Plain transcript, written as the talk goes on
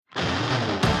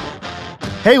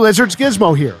Hey Lizards,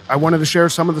 Gizmo here. I wanted to share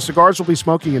some of the cigars we'll be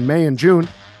smoking in May and June,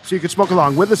 so you can smoke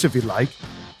along with us if you'd like.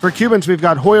 For Cubans, we've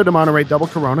got Hoyo de Monterrey Double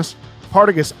Coronas,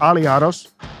 Partagas Aliados,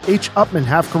 H. Upman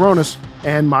Half Coronas,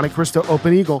 and Monte Cristo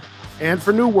Open Eagle. And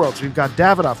for New Worlds, we've got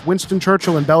Davidoff, Winston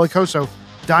Churchill, and Bellicoso,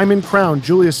 Diamond Crown,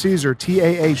 Julius Caesar,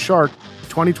 TAA Shark,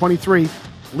 2023,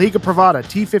 Liga Privada,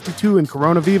 T52 in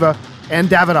Corona Viva, and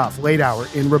Davidoff Late Hour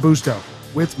in Robusto,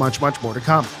 with much, much more to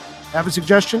come. Have a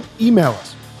suggestion? Email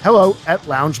us.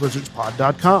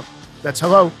 hello@loungelizardspod.com. That's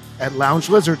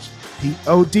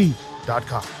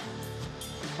hello@loungelizardspod.com.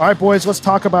 All right, boys, let's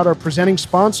talk about our presenting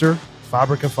sponsor,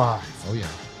 Fabrica 5. Oh, yeah.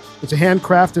 It's a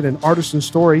handcrafted and artisan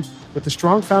story with the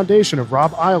strong foundation of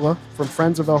Rob Isla from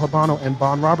Friends of El Habano and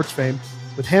Bon Roberts fame,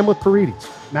 with Hamlet Paredes,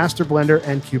 master blender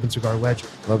and Cuban cigar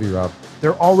legend. Love you, Rob.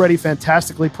 They're already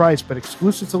fantastically priced, but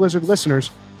exclusive to Lizard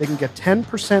listeners, they can get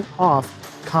 10% off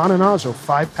Cananazo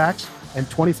 5-packs and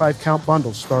 25-count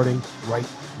bundles starting right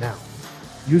now.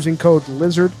 Using code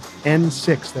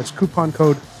LIZARDN6. That's coupon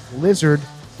code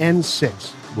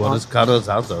LIZARDN6. What is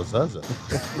Cananazo?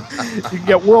 You can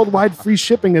get worldwide free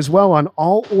shipping as well on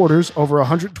all orders over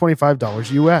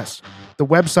 $125 US. The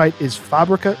website is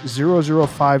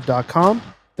Fabrica005.com.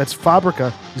 That's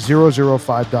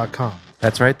Fabrica005.com.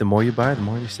 That's right. The more you buy, the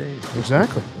more you save.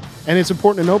 Exactly. And it's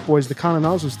important to note, boys, the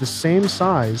Cananazo is the same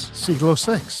size. Siglo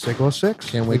 6. Siglo 6.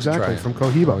 Can't wait to try it. From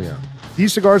Cohiba. Oh, yeah.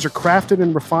 These cigars are crafted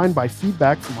and refined by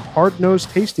feedback from a hard-nosed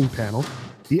tasting panel,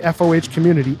 the FOH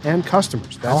community, and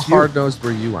customers. How That's you. hard-nosed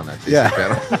were you on that tasting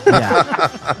panel?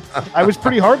 I was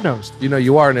pretty hard-nosed. You know,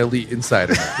 you are an elite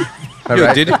insider. All Yo,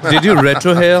 right? did you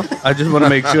retrohale? I just want to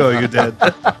make sure you did.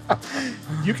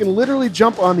 You can literally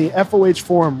jump on the FOH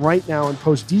forum right now and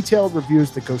post detailed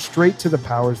reviews that go straight to the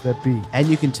powers that be. And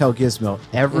you can tell Gizmo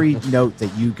every note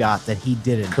that you got that he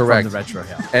didn't Correct. from the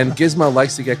Retrohale. And Gizmo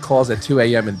likes to get calls at 2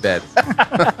 a.m. in bed.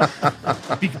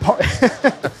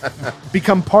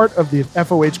 Become part of the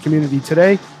FOH community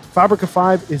today. Fabrica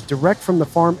 5 is direct from the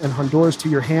farm in Honduras to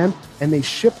your hand, and they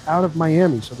ship out of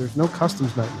Miami, so there's no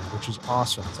customs nightmare, which is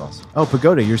awesome. That's awesome. Oh,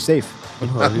 Pagoda, you're safe.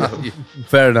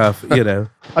 Fair enough, you know.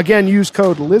 Again, use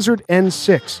code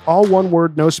LIZARDN6, all one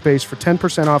word, no space, for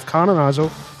 10% off Cananazo,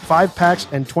 5-packs,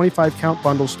 and 25-count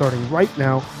bundles starting right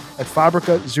now at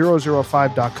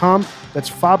Fabrica005.com. That's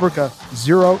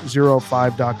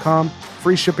Fabrica005.com.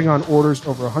 Free shipping on orders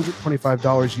over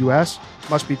 $125 US.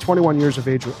 Must be 21 years of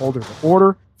age or older to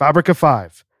order. Fabrica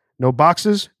 5. No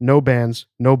boxes, no bands,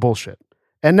 no bullshit.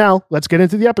 And now, let's get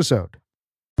into the episode.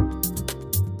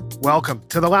 Welcome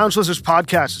to the Lounge Lizards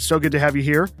podcast. It's so good to have you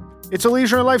here. It's a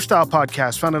leisure and lifestyle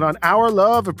podcast founded on our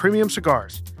love of premium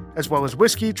cigars, as well as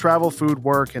whiskey, travel, food,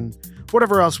 work, and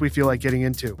whatever else we feel like getting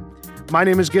into. My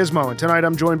name is Gizmo, and tonight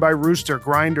I'm joined by Rooster,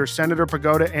 Grinder, Senator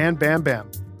Pagoda, and Bam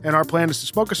Bam. And our plan is to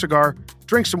smoke a cigar,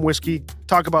 drink some whiskey,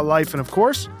 talk about life, and of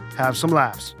course, have some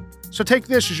laughs. So take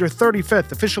this as your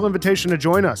 35th official invitation to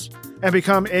join us and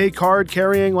become a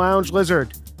card-carrying lounge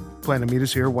lizard. Plan to meet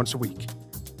us here once a week.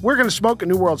 We're going to smoke a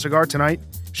New World cigar tonight,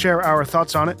 share our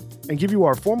thoughts on it, and give you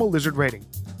our formal lizard rating.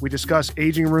 We discuss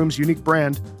Aging Room's unique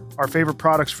brand, our favorite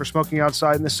products for smoking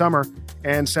outside in the summer,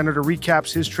 and Senator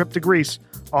recaps his trip to Greece,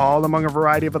 all among a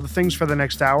variety of other things for the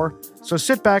next hour. So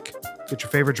sit back, get your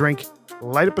favorite drink,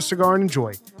 light up a cigar, and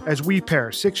enjoy as we pair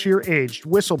 6-year aged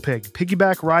WhistlePig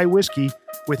PiggyBack Rye Whiskey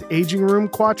with Aging Room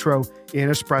Quattro in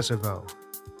Espressivo.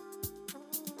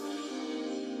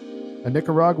 A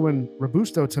Nicaraguan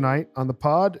Robusto tonight on the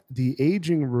pod, the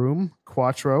Aging Room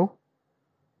Quattro.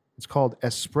 It's called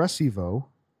Espressivo,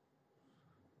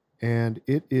 and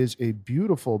it is a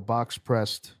beautiful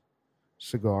box-pressed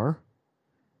cigar,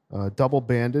 double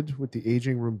banded with the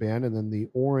Aging Room band and then the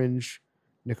orange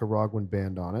Nicaraguan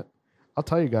band on it. I'll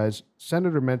tell you guys,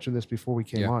 Senator mentioned this before we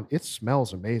came on. It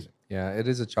smells amazing. Yeah, it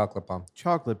is a chocolate bomb.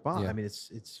 Chocolate bomb. Yeah. I mean,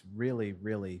 it's really,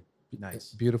 really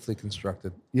nice. Beautifully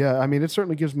constructed. Yeah, I mean, it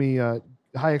certainly gives me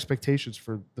high expectations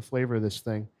for the flavor of this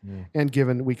thing. Mm. And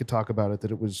given we could talk about it,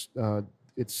 that it was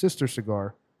its sister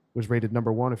cigar was rated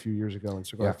 #1 a few years ago in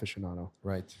Cigar Aficionado.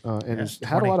 Right. And it's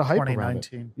had a lot of hype around it.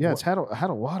 2019. Yeah, it's had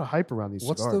a lot of hype around these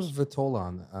What's cigars. the Vitola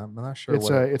on? I'm not sure.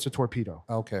 It's a torpedo.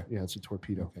 Okay. Yeah, it's a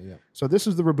torpedo. Okay, yeah. So this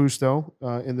is the Robusto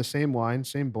in the same line,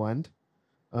 same blend.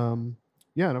 And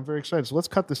I'm very excited. So let's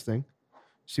cut this thing.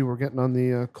 See what we're getting on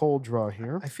the cold draw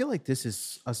here. I feel like this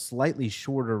is a slightly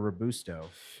shorter Robusto.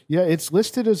 Yeah, it's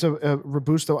listed as a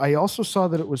Robusto. I also saw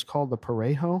that it was called the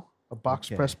Parejo, a box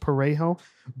press Parejo,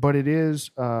 but it is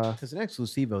Because an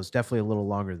Exclusivo is definitely a little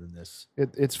longer than this.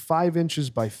 it's 5 inches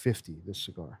by 50. This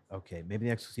cigar. Okay, maybe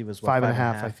the Exclusivo is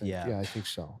 5.5. I think. Yeah. I think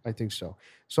so.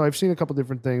 So I've seen a couple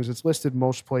different things. It's listed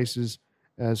most places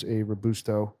as a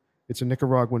Robusto. It's a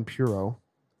Nicaraguan Puro.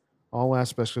 All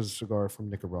aspects of the cigar from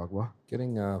Nicaragua.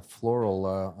 Getting floral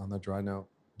on the dry note.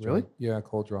 Really? Yeah,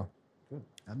 cold draw.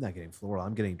 I'm not getting floral.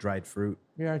 I'm getting dried fruit.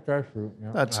 Yeah, dry fruit.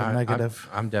 Yeah. That's a negative.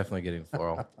 I'm definitely getting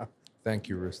floral. Thank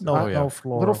you, Rooster. No, yeah. no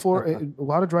floral. Little floral, a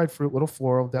lot of dried fruit, little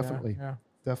floral, Yeah, definitely. Yeah.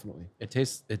 Definitely. It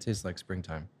tastes like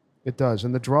springtime. It does.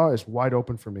 And the draw is wide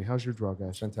open for me. How's your draw,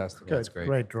 guys? Fantastic. Good, That's great.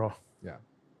 Great draw. Yeah.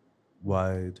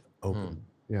 Wide open.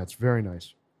 Yeah, it's very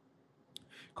nice.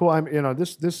 Cool.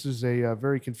 This is a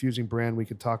very confusing brand. We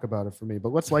could talk about it for me, but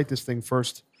let's light this thing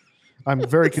first. I'm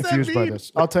very confused by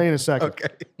this. I'll tell you in a second. Okay.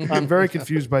 I'm very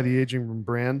confused by the Aging Room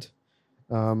brand.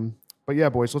 But yeah,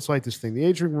 boys, let's light this thing. The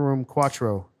Aging Room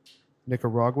Quattro,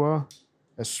 Nicaragua,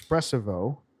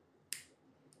 Espressivo,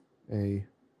 a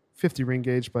 50 ring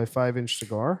gauge by 5-inch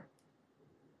cigar.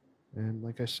 And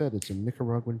like I said, it's a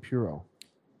Nicaraguan Puro.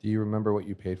 Do you remember what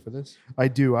you paid for this? I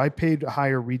do. I paid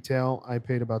higher retail. I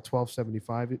paid about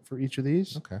 $12.75 for each of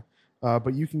these. Okay.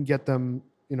 But you can get them,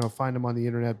 find them on the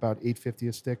internet about $8.50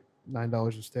 a stick, $9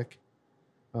 a stick,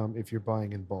 if you're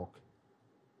buying in bulk.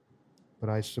 But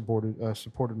I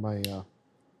supported my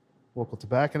local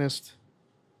tobacconist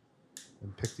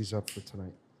and picked these up for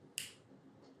tonight.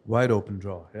 Wide open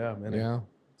draw. Yeah, man. Yeah.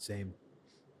 Same.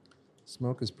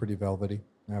 Smoke is pretty velvety,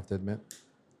 I have to admit.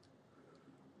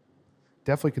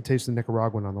 Definitely could taste the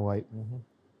Nicaraguan on the light.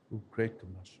 Ooh, great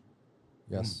combustion.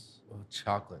 Yes. Oh,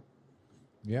 chocolate,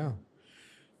 Yeah.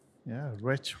 Yeah,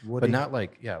 rich, woody. but not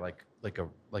like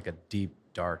a deep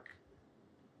dark.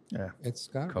 Yeah. It's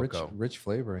got Cocoa. rich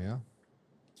flavor, yeah.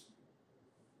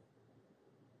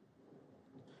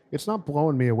 It's not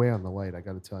blowing me away on the light, I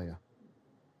got to tell you.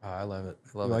 Oh, I love it. I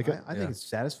You love like it. it? I think it's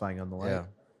satisfying on the light. Yeah.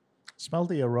 Smell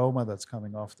the aroma that's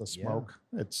coming off the Yeah. smoke.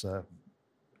 It's,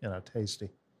 tasty.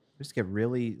 Just get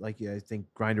really, like I think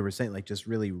Grinder was saying, like just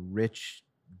really rich,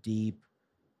 deep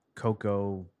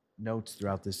cocoa notes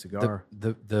throughout this cigar.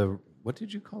 The what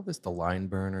did you call this? The line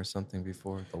burn or something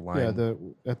before? The line. Yeah,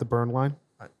 at the burn line.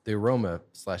 The aroma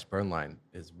 / burn line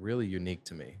is really unique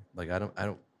to me. Like I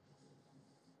don't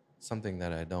something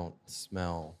that I don't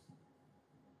smell.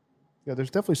 Yeah,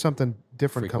 there's definitely something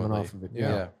different coming off of it.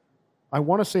 Yeah. I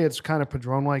want to say it's kind of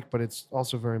Padron-like, but it's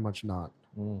also very much not.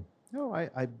 No, I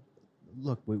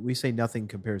look, we say nothing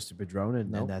compares to Padron,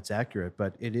 and that's accurate,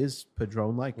 but it is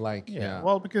Padron-like. Yeah.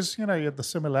 Well, because, you have the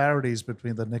similarities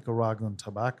between the Nicaraguan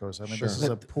tobaccos. I mean, Sure. this is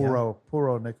a puro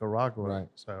Nicaraguan. Right.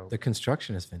 So The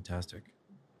construction is fantastic.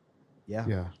 Yeah.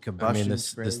 Yeah. I Combustion.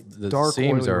 mean, the Dark,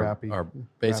 seams oily, are wrappy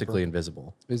basically wrapper.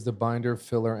 invisible. Is the binder,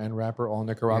 filler, and wrapper all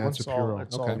Nicaraguan? it's a it's all, puro.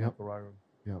 it's all Okay. Nicaraguan.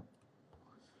 Yeah.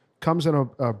 Comes in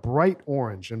a bright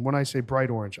orange. And when I say bright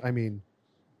orange, I mean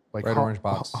like Bright orange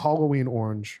box. Halloween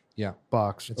orange Yeah.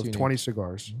 box It's of unique. 20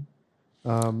 cigars.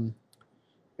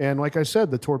 And like I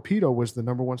said, the Torpedo was the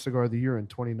 #1 cigar of the year in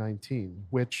 2019,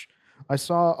 which I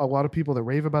saw a lot of people that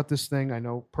rave about this thing. I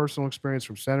know personal experience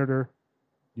from Senator.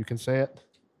 You can say it.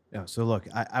 No, so look,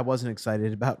 I wasn't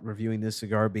excited about reviewing this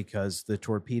cigar because the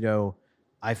Torpedo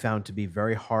I found to be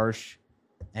very harsh,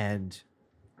 and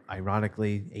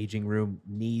ironically, Aging Room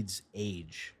needs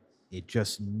age. It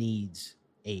just needs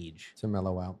age. To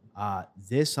mellow out.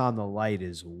 This on the light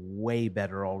is way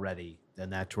better already than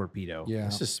that Torpedo. Yeah.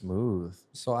 This is smooth.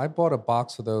 So I bought a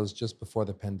box of those just before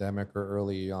the pandemic or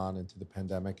early on into the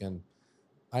pandemic, and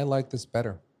I like this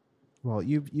better. Well,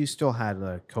 you still had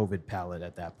a COVID palate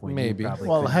at that point. You Maybe. probably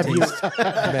Well, couldn't have you, taste-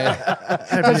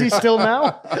 Does he still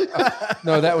now?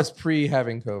 No, that was pre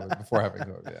having COVID, before having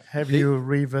COVID. Yeah. have you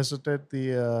revisited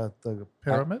the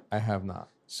pyramid? I have not.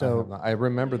 So I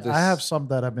remember this. I have some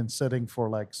that have been sitting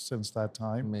for since that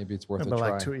time. Maybe it's worth a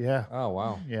Maybe try. yeah. Oh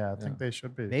wow. Yeah, I think they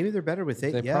should be. Maybe they're better with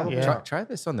it. They Yeah. probably- Yeah. Try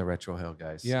this on the Retrohale,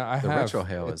 guys. Yeah, I the have.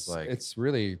 Retrohale is it's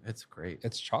really it's great.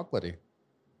 it's chocolatey.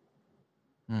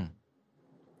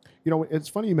 It's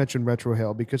funny you mentioned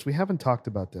Retrohale because we haven't talked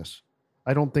about this.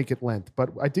 I don't think at length, but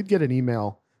I did get an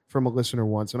email from a listener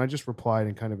once, and I just replied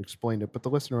and kind of explained it. But the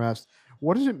listener asked,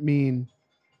 what does it mean?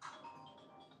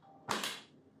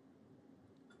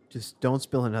 Just don't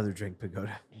spill another drink,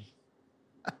 Pagoda.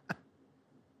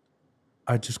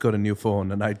 I just got a new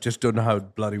phone and I just don't know how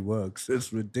it bloody works.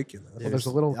 It's ridiculous. Well, there's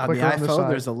a little On the clicker on the iPhone,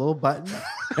 side. there's a little button.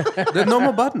 There's no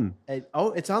more button.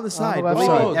 It's on the side. left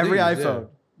Believe me, side. every these, yeah. iPhone.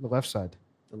 The left side.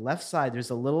 The left side, there's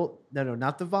a little, no,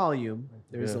 not the volume.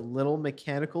 There's a little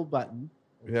mechanical button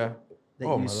Yeah. that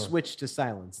Oh, you my Lord. switch to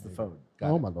silence the phone.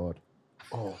 Oh, my Lord.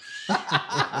 Listen, you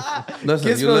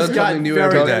Gizmo's learn gotten something new very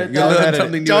every good day. at You that. learn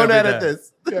something new Don't every edit day.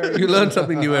 this. You learn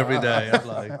something new every day. I'm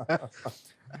like,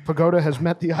 Pagoda has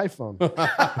met the iPhone.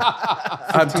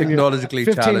 I'm technologically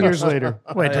 15 challenged. years later.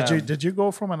 Wait, I did you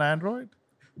go from an Android?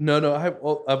 No, I've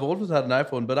always had an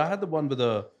iPhone, but I had the one with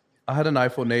a I had an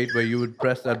iPhone 8 where you would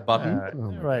press that button,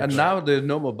 Right. and now there's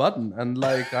no more button. And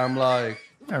like I'm like,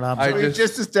 And I'm, I We just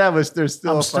just established there's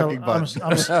still I'm a still, fucking button.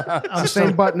 The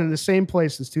same button in the same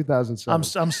place as 2007.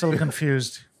 I'm still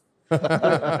confused.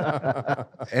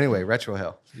 Anyway,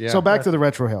 Retrohale. Yeah. So back to the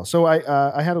Retrohale. So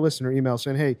I had a listener email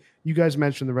saying, "Hey, you guys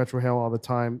mention the Retrohale all the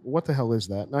time. What the hell is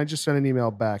that?" And I just sent an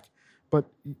email back. But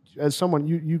as someone,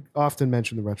 you often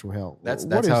mention the Retrohale. That's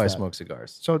What is how I that? smoke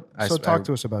cigars. So talk I-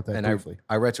 to us about that and briefly.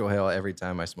 I retrohale every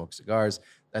time I smoke cigars.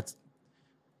 That's,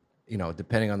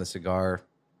 depending on the cigar,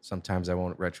 sometimes I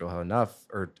won't retrohale enough,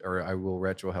 or I will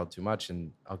retrohale too much,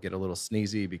 and I'll get a little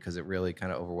sneezy because it really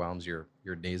kind of overwhelms your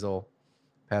nasal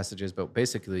passages. But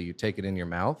basically, you take it in your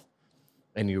mouth,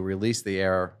 and you release the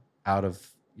air out of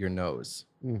your nose.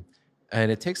 And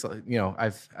it takes,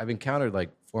 I've encountered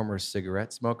like former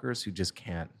cigarette smokers who just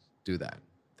can't do that.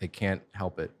 They can't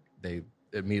help it. It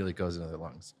immediately goes into their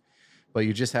lungs. But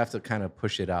you just have to kind of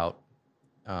push it out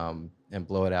and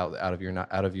blow it out of your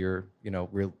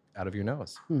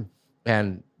nose.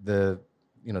 And the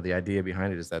idea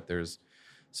behind it is that there's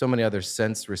so many other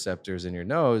sense receptors in your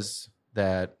nose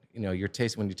that you're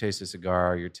tasting. When you taste a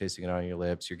cigar, you're tasting it on your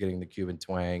lips. You're getting the Cuban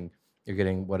twang. You're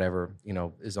getting whatever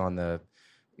is on the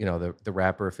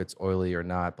wrapper, if it's oily or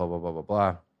not. Blah blah blah blah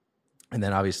blah. And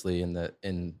then obviously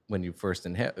when you first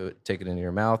take it into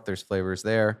your mouth, there's flavors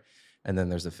there, and then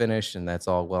there's a finish, and that's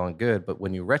all well and good. But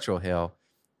when you retrohale,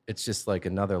 it's just like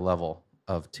another level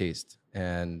of taste,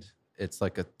 and it's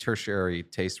like a tertiary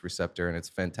taste receptor, and it's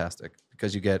fantastic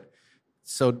because you get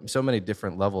so many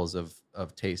different levels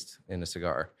of taste in a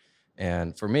cigar.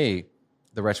 And for me,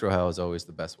 the retrohale is always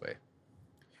the best way.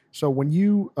 So when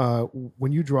you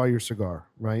draw your cigar,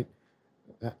 right?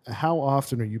 How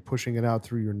often are you pushing it out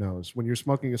through your nose when you're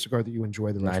smoking a cigar that you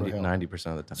enjoy the Retrohale? 90%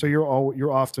 of the time. So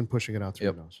you're often pushing it out through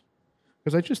your nose.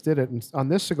 Because I just did it, and on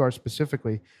this cigar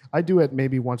specifically, I do it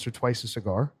maybe once or twice a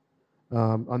cigar.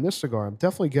 On this cigar, I'm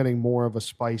definitely getting more of a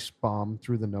spice bomb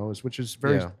through the nose, which is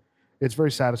it's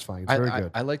very satisfying. It's very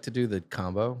good. I like to do the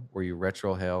combo where you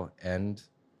retrohale and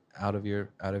out of your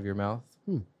mouth,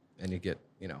 and you get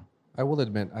I will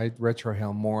admit, I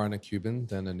retrohale more on a Cuban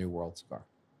than a New World cigar.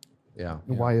 Yeah.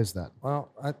 And why is that?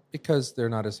 Well, because they're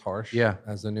not as harsh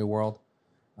as the New World.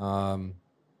 Yeah,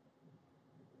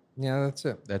 that's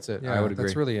it. That's it. Yeah, I would agree.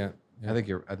 That's really it.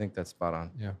 Yeah. I think that's spot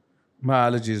on. Yeah. my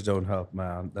allergies don't help,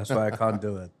 man. That's why I can't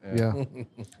do it. Yeah.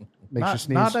 Makes you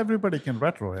sneeze. Not everybody can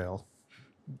retrohale,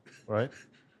 right?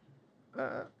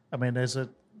 I mean, is it?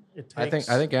 It takes,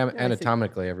 I think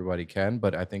anatomically everybody can,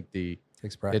 but I think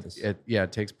Takes practice.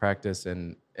 it takes practice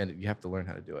and you have to learn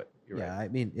how to do it. You're right. I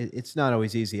mean, it's not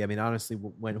always easy. I mean, honestly,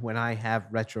 when I have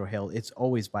retrohale, it's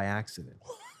always by accident.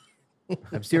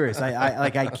 I'm serious.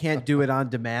 I can't do it on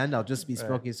demand. I'll just be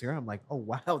smoking a cigar. I'm like, oh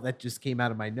wow, that just came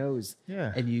out of my nose.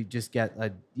 Yeah. And you just get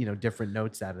different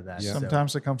notes out of that. Yeah. So-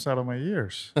 Sometimes it comes out of my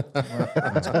ears.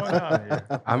 What's going on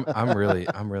here? I'm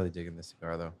really digging this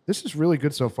cigar though. This is really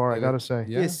good so far, I got to say.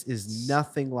 Yeah. This is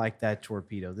nothing like that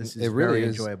torpedo. This is It really very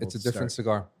is. enjoyable. It's a to different start.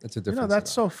 cigar. It's a different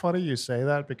That's cigar. so funny you say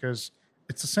that because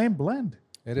it's the same blend.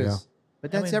 It is. Yeah.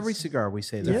 But that's mean, every it's- cigar we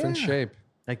say that. Different Yeah. shape.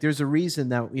 Like there's a reason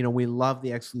that we love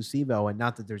the Exclusivo, and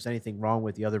not that there's anything wrong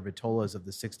with the other Vitolas of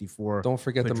the 64. Don't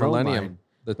forget the Padron Millennium. line.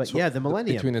 The But yeah, the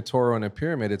Millennium. Between a Toro and a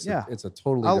Pyramid, it's Yeah. it's a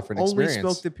totally I'll different only experience.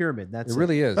 smoke the Pyramid. That's It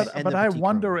really is. But And but the I Petit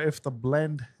wonder Chrome. if the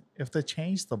blend, if they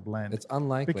change the blend, It's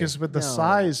unlikely. because with the No.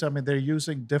 size, I mean, they're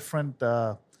using different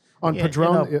On yeah,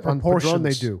 Padron, on Padron proportions.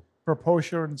 they do.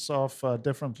 proportions of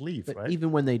different leaf, But right?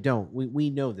 even when they don't,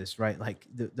 we know this, right? Like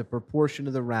the proportion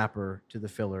of the wrapper to the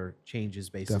filler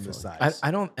changes based on the size. I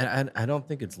don't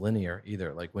think it's linear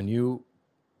either. Like when you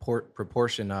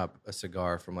proportion up a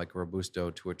cigar from like a Robusto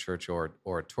to a Churchill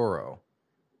or a Toro,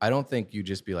 I don't think you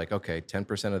just be like, okay,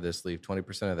 10% of this leaf,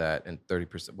 20% of that, and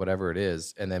 30%, whatever it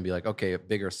is, and then be like, okay, a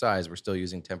bigger size, we're still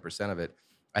using 10% of it.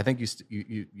 I think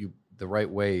you the right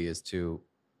way is to,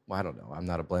 well, I don't know, I'm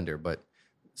not a blender, but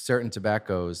certain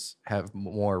tobaccos have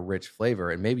more rich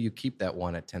flavor, and maybe you keep that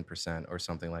one at 10% or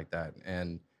something like that,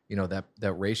 and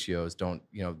that ratios don't,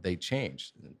 they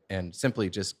change, and simply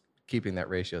just keeping that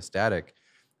ratio static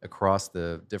across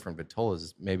the different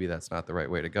vitolas, maybe that's not the right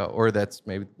way to go, or that's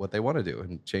maybe what they want to do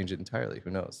and change it entirely. Who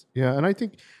knows? Yeah, and I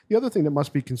think the other thing that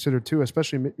must be considered too,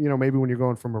 especially maybe when you're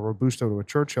going from a Robusto to a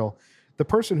Churchill, the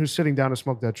person who's sitting down to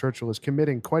smoke that Churchill is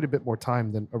committing quite a bit more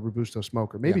time than a Robusto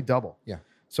smoker, maybe double. Yeah.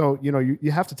 So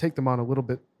you have to take them on a little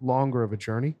bit longer of a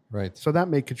journey. Right. So that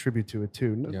may contribute to it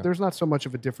too. Yeah. There's not so much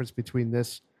of a difference between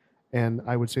this and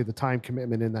I would say the time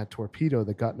commitment in that Torpedo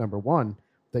that got number one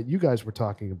that you guys were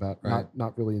talking about, Right.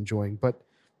 not really enjoying, but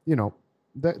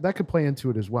that could play into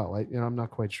it as well. I'm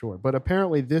not quite sure, but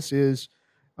apparently this is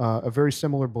a very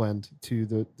similar blend to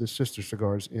the sister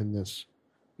cigars in this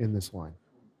line.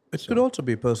 It could also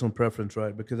be personal preference,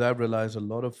 right? Because I've realized a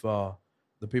lot of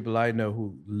the people I know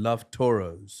who love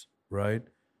Toros, right?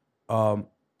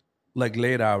 Like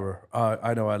late hour,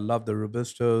 I know I love the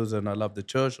Robustos and I love the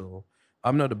Churchill.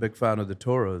 I'm not a big fan of the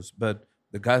Toros, but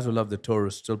the guys who love the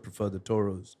Toros still prefer the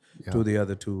Toros to the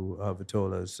other two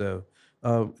Vitolas. So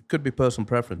it could be personal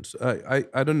preference.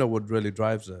 I don't know what really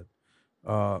drives that.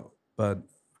 But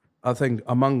I think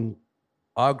among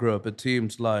our group, it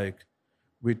seems like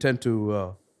we tend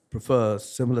to prefer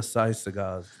similar size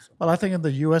cigars. Well, I think in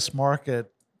the U.S.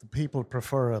 market, the people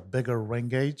prefer a bigger ring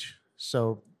gauge.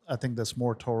 So I think there's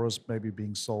more Toros maybe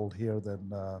being sold here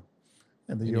than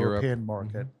in the European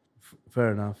market.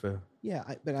 Fair enough. Yeah. Yeah,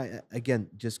 but again,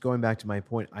 just going back to my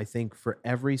point, I think for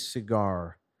every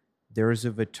cigar, there is a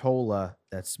Vitola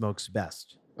that smokes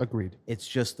best. Agreed. It's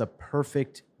just the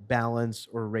perfect balance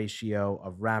or ratio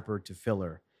of wrapper to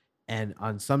filler. And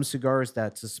on some cigars,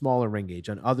 that's a smaller ring gauge.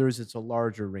 On others, it's a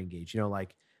larger ring gauge.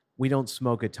 Like we don't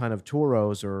smoke a ton of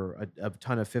Toros or a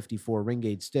ton of 54 ring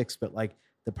gauge sticks, but like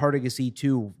the Partagas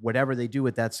E2, whatever they do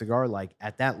with that cigar, like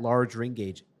at that large ring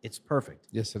gauge, it's perfect.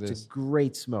 Yes, it is. It's a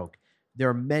great smoke. There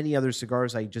are many other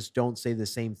cigars I just don't say the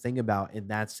same thing about in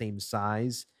that same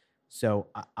size. So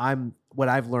what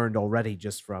I've learned already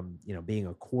just from being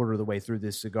a quarter of the way through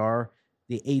this cigar,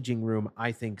 the aging room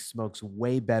I think smokes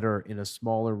way better in a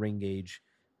smaller ring gauge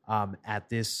at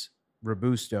this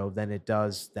Robusto than it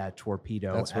does that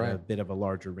Torpedo That's at right. a bit of a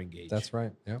larger ring gauge. That's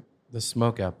right. Yeah. The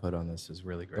smoke output on this is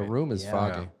really The great. room is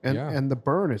foggy. And the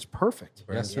burn is perfect.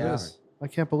 Yes, Yeah. it is. I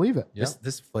can't believe it. Yeah.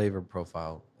 This flavor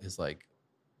profile is like,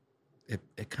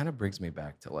 it kind of brings me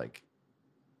back to like,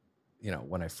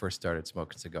 when I first started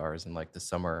smoking cigars in like the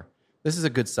summer. This is a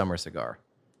good summer cigar.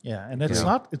 Yeah, and it's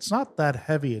not that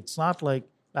heavy. It's not like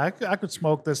I could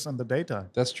smoke this in the daytime.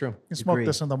 That's true. You can smoke Agreed.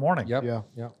 this in the morning. Yep.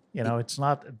 Yeah. Yeah. It's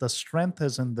not, the strength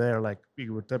isn't there like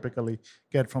you would typically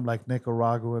get from like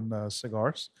Nicaraguan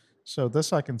cigars. So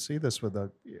this, I can see this with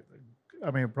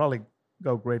probably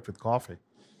go great with coffee.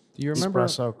 Do you remember?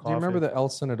 Espresso Do you remember coffee. the El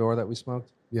Senador that we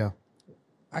smoked? Yeah.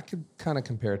 I could kind of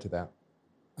compare it to that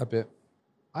a bit.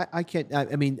 I can't.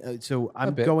 So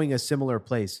I'm bit. going a similar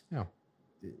place. Yeah.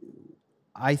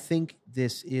 I think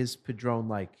this is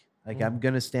Padron-like. I'm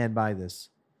going to stand by this.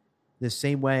 The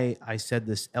same way I said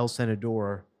this El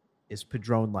Senador is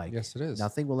Padron-like. Yes, it is.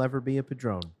 Nothing will ever be a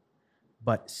Padron.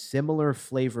 But similar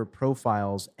flavor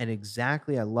profiles, and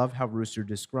exactly, I love how Rooster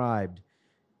described,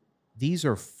 these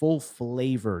are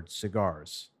full-flavored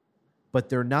cigars, but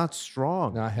they're not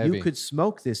strong. Not heavy. You could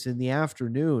smoke this in the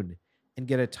afternoon and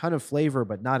get a ton of flavor,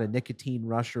 but not a nicotine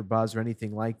rush or buzz or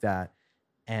anything like that.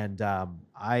 And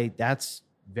that's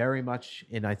very much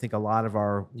in, I think, a lot of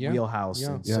our wheelhouse.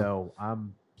 Yeah. And so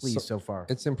I'm pleased so far.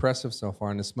 It's impressive so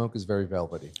far, and the smoke is very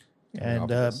velvety. And,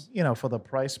 for the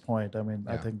price point,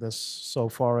 I think this so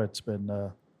far it's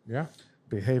been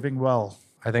behaving well.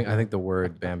 I think the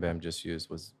word Bam Bam just used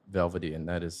was velvety, and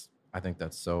that's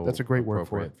That's a great word for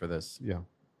appropriate it. for this. Yeah.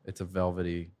 It's a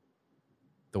velvety.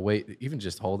 The way, even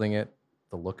just holding it,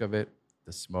 the look of it,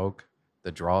 the smoke,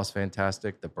 the draw is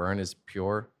fantastic. The burn is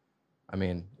pure.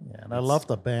 And I love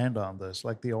the band on this.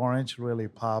 Like the orange really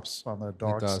pops on the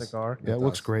dark does. cigar. Yeah, it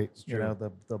looks great.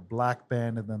 The black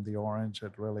band and then the orange,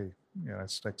 it really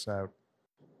it sticks out.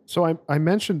 So I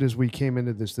mentioned as we came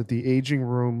into this that the aging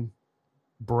room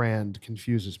brand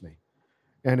confuses me.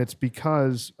 And it's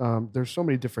because there's so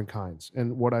many different kinds.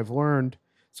 And what I've learned,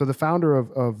 so the founder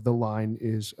of the line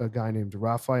is a guy named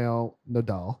Rafael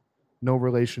Nadal, no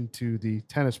relation to the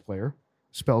tennis player,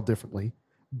 spelled differently.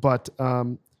 But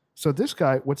so this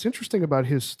guy, what's interesting about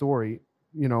his story,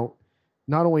 not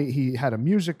only he had a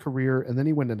music career and then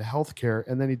he went into healthcare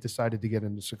and then he decided to get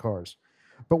into cigars.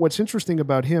 But what's interesting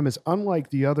about him is unlike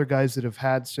the other guys that have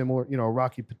had similar,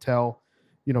 Rocky Patel,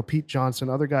 Pete Johnson,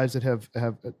 other guys that have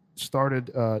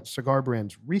started cigar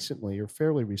brands recently or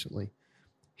fairly recently,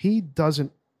 he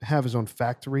doesn't have his own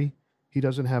factory. He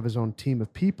doesn't have his own team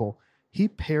of people. He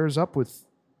pairs up with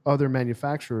other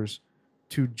manufacturers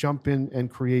to jump in and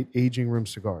create aging room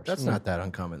cigars. That's not that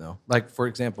uncommon though. Like for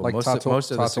example, Like most of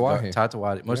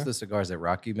Tatuaje. the cigars that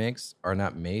Rocky makes are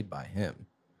not made by him.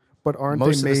 But aren't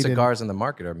Most they of made the cigars in the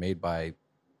market are made by.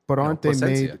 But aren't they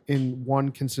Plasencia. made in one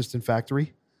consistent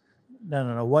factory?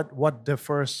 No. What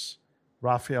differs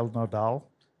Rafael Nadal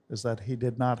is that he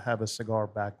did not have a cigar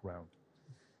background.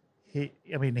 He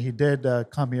did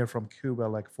come here from Cuba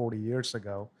like 40 years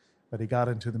ago, but he got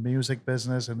into the music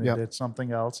business and he did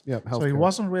something else. Yep, So he healthcare.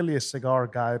 wasn't really a cigar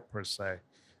guy per se.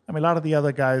 A lot of the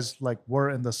other guys were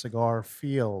in the cigar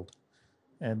field,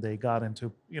 and they got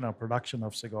into production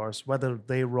of cigars, whether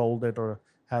they rolled it or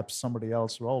have somebody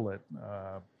else roll it.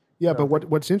 Yeah, but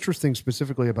what's interesting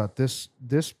specifically about this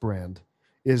brand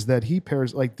is that he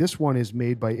pairs, like this one is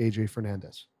made by AJ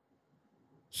Fernandez.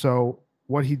 So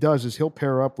what he does is he'll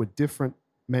pair up with different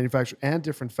manufacturers and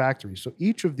different factories. So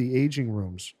each of the aging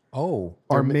rooms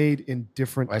are made in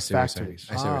different factories.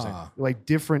 I see what you're saying. Like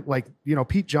different, like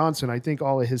Pete Johnson. I think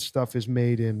all of his stuff is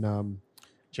made in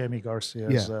Jamie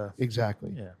Garcia's.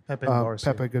 exactly. Yeah, Pepe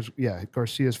Garcia.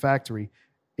 Garcia's factory.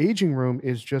 Aging room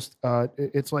is just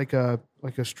it's like a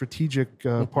strategic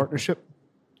partnership.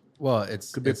 Well,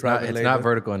 it's Could be it's not private it's not label.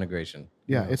 vertical integration.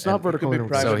 Yeah, it's not vertical could be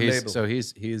integration.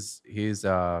 private He's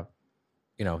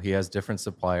he has different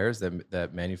suppliers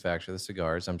that manufacture the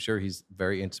cigars. I'm sure he's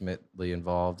very intimately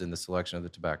involved in the selection of the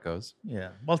tobaccos. Yeah.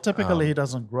 Well, typically he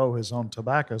doesn't grow his own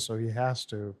tobacco, so he has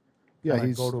to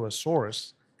go to a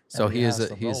source. So and he's has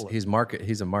to roll it.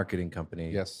 he's a marketing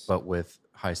company, Yes. but with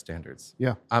high standards.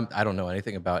 Yeah. I don't know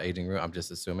anything about aging room. I'm just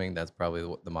assuming that's probably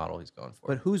the model he's going for.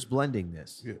 But who's blending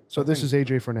this? So this is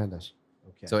AJ Fernandez.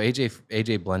 Okay. So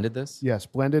AJ blended this. Yes,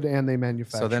 blended and they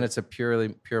manufacture. So then it's a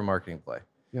pure marketing play.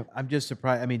 I'm just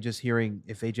surprised. I mean, just hearing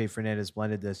if AJ Fernandez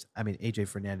blended this, I mean, AJ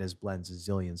Fernandez blends a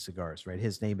zillion cigars, right?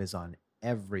 His name is on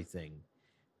everything.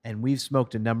 And we've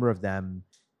smoked a number of them.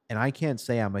 And I can't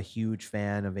say I'm a huge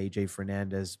fan of AJ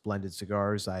Fernandez blended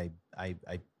cigars. I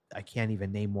can't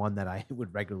even name one that I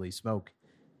would regularly smoke.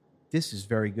 This is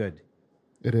very good.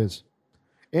 It is.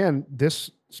 And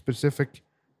this specific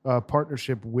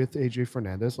partnership with AJ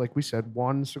Fernandez, like we said,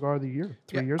 won Cigar of the Year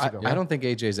 3 years ago. I don't think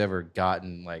AJ's ever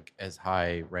gotten like as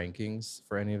high rankings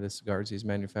for any of the cigars he's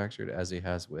manufactured as he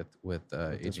has with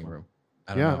Aging Room.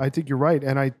 I don't know. I think you're right,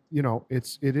 and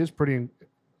it's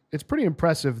pretty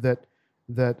impressive that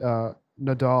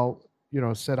Nadal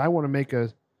said, I want to make a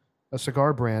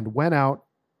cigar brand, went out,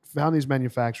 found these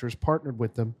manufacturers, partnered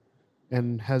with them,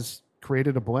 and has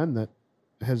created a blend that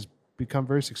has become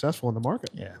very successful in the market.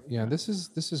 Yeah, this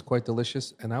is quite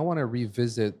delicious, and I want to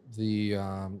revisit the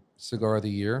Cigar of the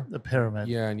Year. The Pyramid.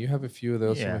 Yeah, and you have a few of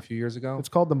those from a few years ago. It's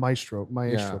called the Maestro,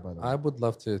 yeah, by the way. I would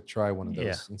love to try one of those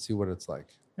Yeah. and see what it's like.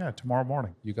 Yeah, tomorrow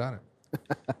morning. You got it.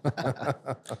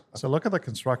 So look at the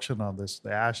construction on this.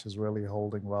 The ash is really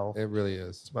holding well. It really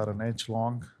is. It's about an inch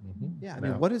long. Mm-hmm. Yeah, I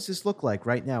mean, what does this look like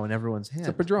right now in everyone's hand? It's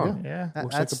a Padron. Yeah.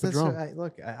 Looks like a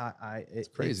Padron. It's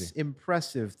crazy. It's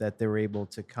impressive that they're able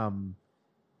to come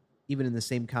even in the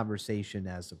same conversation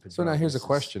as a Padron. So now here's a This is-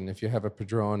 question: if you have a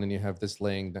Padron and you have this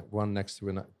laying one next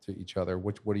to each other,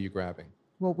 what are you grabbing?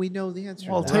 Well, we know the answer.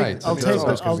 Well, to that. Right. I'll Because take it's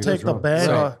always the, gonna I'll be take the Padron.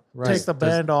 band Right. take the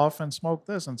band off and smoke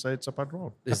this and say it's a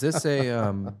Padron. Is this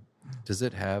a does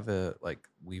it have a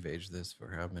we've aged this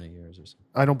for how many years or something?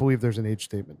 I don't believe there's an age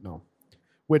statement, no.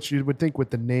 Which you would think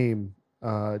with the name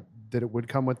that it would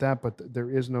come with that, but there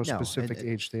is no specific and-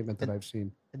 age statement that I've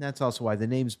seen. And that's also why the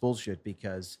name's bullshit,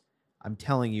 because I'm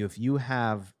telling you, if you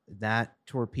have that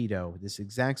torpedo, this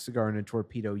exact cigar in a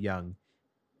torpedo young,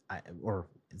 or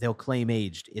they'll claim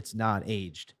aged, it's not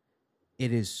aged.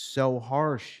 It is so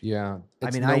harsh. Yeah, I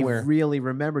it's mean, nowhere. I really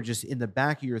remember just in the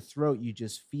back of your throat, you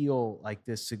just feel like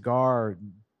this cigar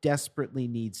desperately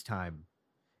needs time.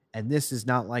 And this is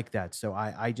not like that. So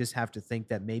I just have to think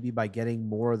that maybe by getting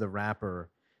more of the wrapper,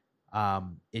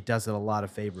 it does it a lot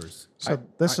of favors. So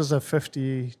this is a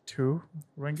 52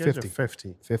 ring gauge 50. or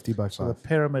 50? 50 by 5. So the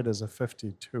Pyramid is a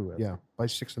 52. Yeah, by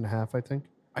 6.5, I think.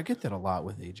 I get that a lot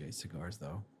with AJ cigars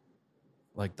though,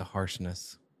 like the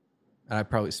harshness, and I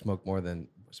probably smoke more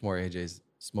AJs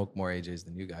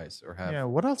than you guys or have. Yeah.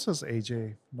 What else is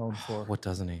AJ known for? What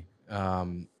doesn't he?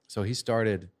 So he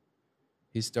started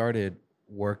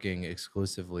working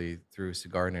exclusively through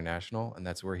Cigar International, and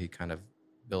that's where he kind of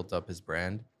built up his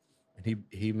brand. And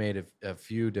he made a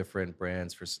few different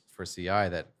brands for CI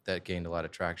that gained a lot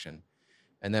of traction.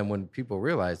 And then when people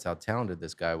realized how talented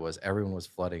this guy was, everyone was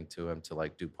flooding to him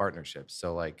to do partnerships.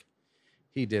 So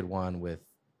he did one with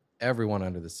everyone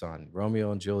under the sun,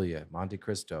 Romeo and Juliet, Monte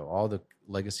Cristo, all the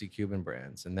legacy Cuban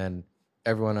brands. And then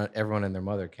everyone and their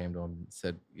mother came to him and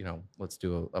said, let's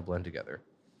do a blend together.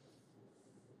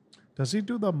 Does he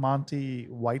do the Monte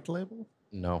white label?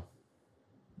 No.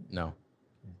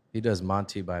 He does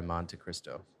Monte by Monte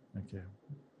Cristo. Okay.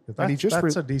 And he just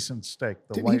That's a decent steak.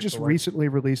 Didn't he just recently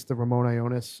release the Ramon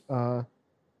Iones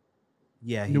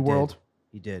Yeah, he New did. World?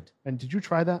 He did. And did you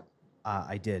try that?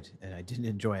 I did, and I didn't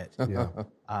enjoy it. Yeah.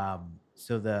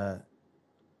 So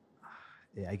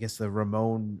I guess the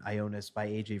Ramon Iones by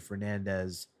AJ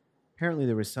Fernandez. Apparently,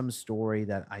 there was some story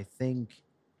that I think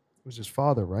It was his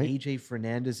father, right? AJ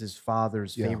Fernandez's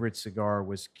father's favorite cigar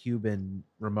was Cuban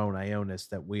Ramon Iones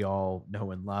that we all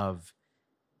know and love.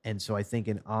 And so I think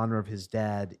in honor of his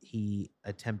dad, he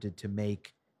attempted to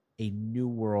make a New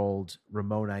World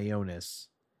Ramon Ionis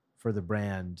for the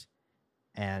brand.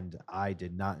 And I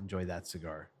did not enjoy that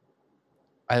cigar.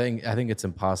 I think it's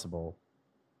impossible,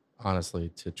 honestly,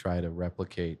 to try to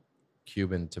replicate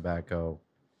Cuban tobacco,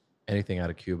 anything out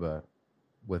of Cuba,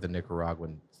 with a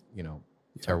Nicaraguan,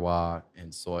 terroir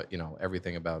and soy,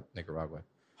 everything about Nicaragua.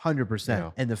 100%.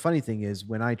 Yeah. And the funny thing is,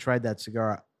 when I tried that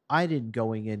cigar, I didn't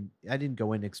go in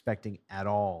expecting at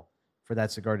all for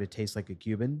that cigar to taste like a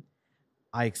Cuban.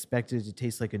 I expected it to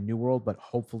taste like a New World, but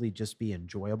hopefully just be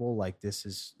enjoyable like this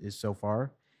is so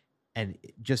far. And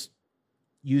just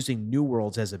using New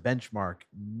Worlds as a benchmark,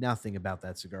 nothing about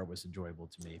that cigar was enjoyable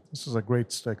to me. This is a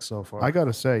great stick so far. I got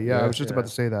to say, I was just Yeah. about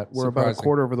to say that. We're about a Surprising.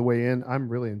 quarter of the way in. I'm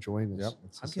really enjoying this. Yep.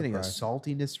 It's I'm getting a surprise.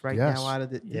 saltiness right Yes. now out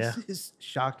of it. Yeah. This is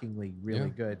shockingly really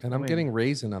Yeah. good. And I'm getting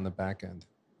raisin on the back end.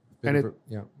 And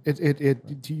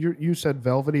you said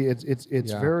velvety. It's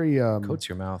Yeah. very Coats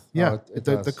your mouth. yeah. Oh, it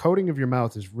the does. coating of your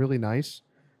mouth is really nice,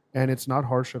 and it's not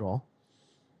harsh at all.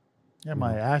 Yeah,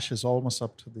 my ash is almost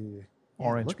up to the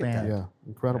orange look at band. that. Yeah,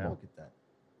 incredible. Look at that.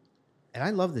 And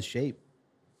I love the shape.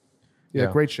 Yeah,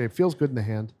 Yeah. great shape. Feels good in the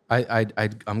hand.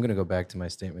 I'm gonna go back to my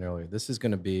statement earlier. This is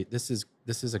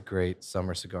a great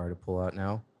summer cigar to pull out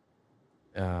now,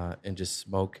 and just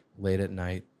smoke late at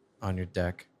night on your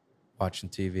deck, watching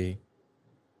TV,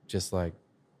 just like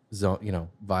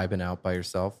vibing out by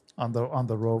yourself On the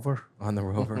Rover. on the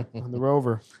Rover. On the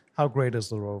Rover. How great is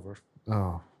the Rover?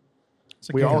 Oh, It's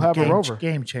a We all have a Rover.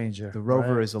 Game changer. The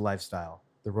Rover right? is a lifestyle.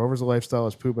 the Rover's a lifestyle,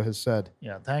 as Puba has said.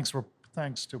 Yeah, thanks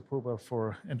to Puba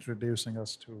for introducing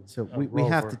us to. So a we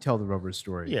have Rover. to tell the Rover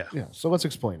story. Yeah, Yeah. So let's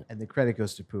explain it. And the credit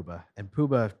goes to Puba. And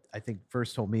Puba, I think,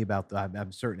 first told me about,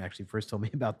 I'm certain actually, first told me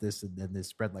about this, and then this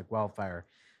spread like wildfire.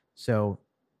 So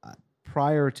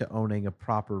prior to owning a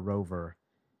proper Rover,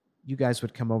 you guys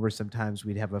would come over sometimes.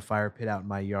 We'd have a fire pit out in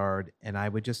my yard, and I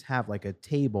would just have like a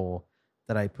table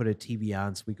that I put a TV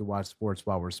on so we could watch sports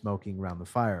while we're smoking around the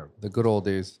fire. The good old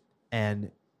days.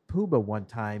 And Puba one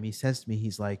time, he says to me,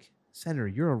 he's like, Senator,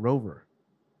 you're a Rover.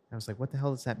 I was like, what the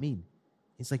hell does that mean?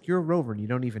 He's like, you're a Rover and you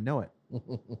don't even know it.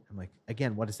 I'm like,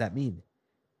 again, what does that mean?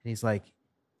 And he's like,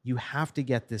 you have to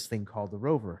get this thing called the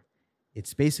Rover.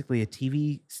 It's basically a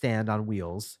TV stand on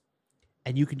wheels,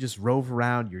 and you can just rove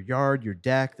around your yard, your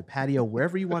deck, the patio,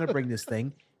 wherever you want to bring this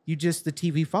thing. The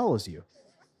TV follows you.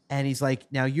 And he's like,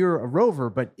 now you're a Rover,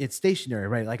 but it's stationary,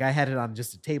 right? Like I had it on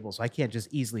just a table, so I can't just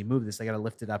easily move this. I got to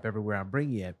lift it up everywhere I'm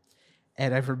bringing it.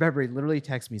 And I remember he literally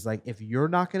texted me. He's like, if you're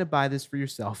not going to buy this for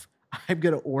yourself, I'm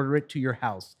going to order it to your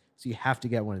house. So you have to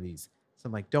get one of these. So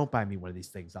I'm like, don't buy me one of these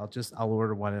things. I'll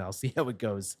order one and I'll see how it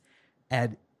goes.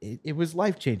 And it was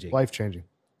life-changing. Life-changing.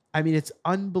 I mean, it's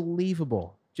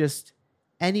unbelievable. Just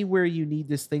anywhere you need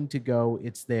this thing to go,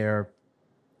 it's there.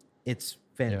 It's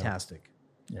fantastic.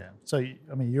 yeah. So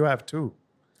you have two.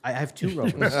 I have two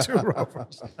Rovers. Two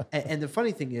Rovers. And the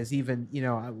funny thing is, even,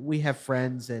 we have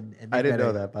friends and I they've didn't got know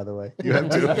a- that, by the way. You have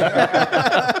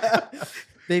to.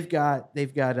 they've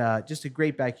got just a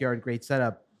great backyard, great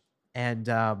setup. And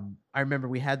I remember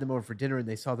we had them over for dinner and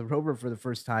they saw the Rover for the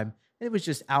first time. And it was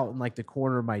just out in like the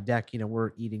corner of my deck.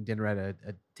 We're eating dinner at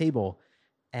a table.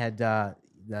 And the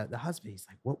husband, he's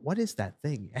like, what is that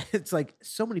thing? And it's like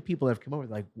so many people have come over.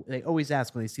 Like they always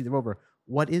ask when they see the Rover,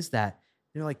 what is that?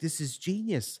 They're like, this is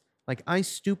genius. Like I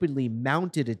stupidly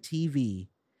mounted a TV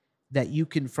that you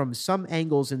can from some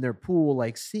angles in their pool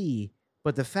like see,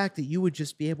 but the fact that you would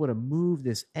just be able to move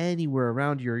this anywhere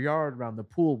around your yard, around the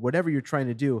pool, whatever you're trying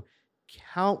to do,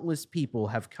 countless people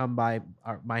have come by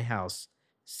my house,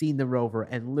 seen the Rover,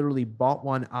 and literally bought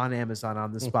one on Amazon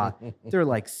on the spot. They're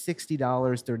like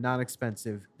 $60. They're not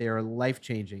expensive. They are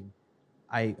life-changing.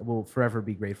 I will forever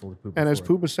be grateful to Puba. And as for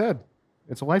it. Puba said,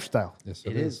 it's a lifestyle. Yes,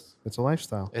 It is. It's a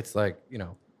lifestyle. It's like,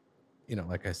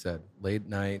 like I said, late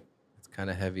night, it's kind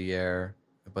of heavy air,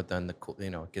 but then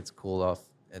it gets cool off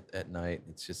at night.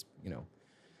 It's just,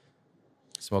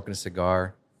 smoking a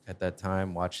cigar at that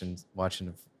time, watching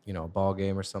a ball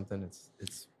game or something. It's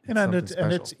And something it's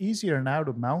special. easier now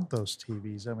to mount those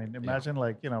TVs. I mean, imagine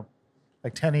like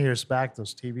 10 years back,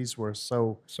 those TVs were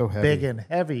so heavy. big and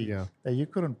heavy Yeah. that you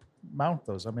couldn't mount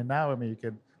those. I mean, now,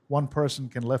 one person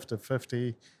can lift a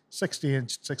 50,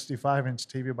 60-inch, 65-inch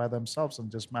TV by themselves and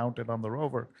just mount it on the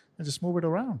Rover and just move it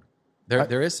around.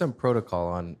 There is some protocol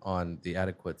on the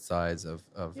adequate size of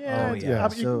Yeah, yeah. I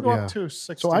mean, you So- can go yeah. up to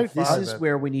So 65. This is at-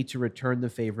 where we need to return the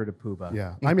favor to Puba.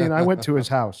 Yeah. I mean, I went to his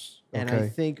house. And Okay. I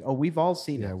think, we've all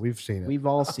seen Yeah, it. we've seen it. We've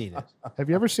all seen it. Have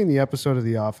you ever seen the episode of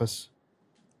The Office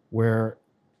where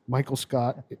Michael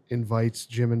Scott invites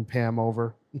Jim and Pam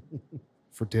over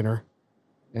for dinner?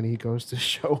 and he goes to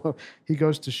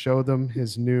show them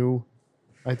his new.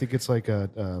 I think it's like a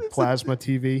plasma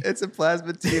TV. It's a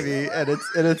plasma TV,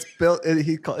 and it's built.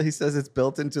 He says it's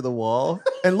built into the wall,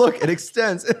 and look, it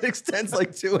extends. It extends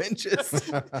like 2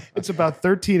 inches, It's about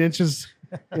 13 inches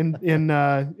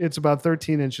it's about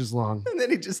 13 inches long. and then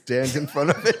he just stands in front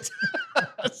of it.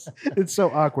 It's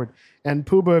so awkward. And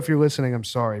Puba, if you're listening, I'm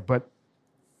sorry, but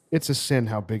it's a sin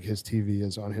how big his TV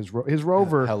is on his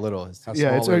Rover. How little is? How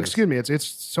Yeah, small it is. excuse me. It's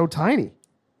so tiny.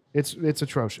 It's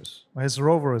atrocious. His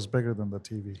Rover is bigger than the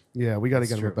TV. Yeah, we got to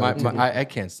get him a better TV. I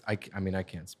can't. I mean, I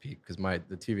can't speak because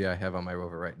the TV I have on my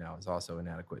Rover right now is also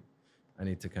inadequate. I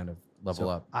need to kind of level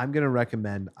up. I'm going to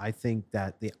recommend, I think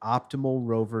that the optimal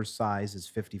Rover size is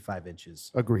 55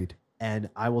 inches. Agreed. And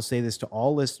I will say this to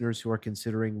all listeners who are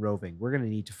considering roving. We're going to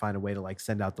need to find a way to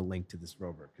send out the link to this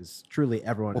Rover because truly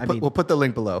everyone, We'll put the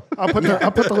link below. I'll put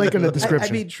the link in the description.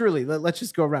 I mean, truly, let's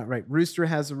just go around, right? Rooster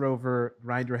has a Rover.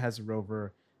 Grinder has a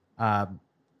Rover.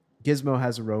 Gizmo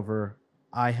has a Rover.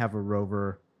 I have a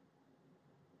Rover.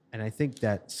 And I think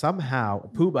that somehow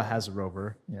Puba has a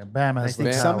Rover. Yeah, Bam I has think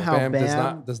the somehow Bam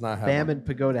Bam does not have Bam one. and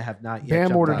Pagoda have not yet. Bam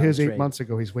jumped ordered on his the 8 train. months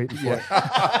ago. He's waiting for it.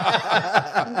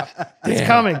 Damn. It's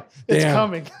coming. It's Damn.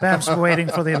 coming. Bam's waiting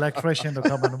for the electrician to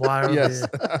come and wire Yes.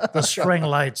 the string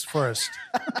lights first.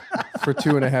 For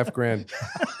 $2.5 grand.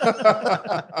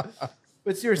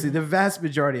 But seriously, the vast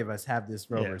majority of us have this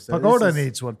Rover. Yeah. So Pagoda this is-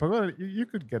 needs one. Pagoda, you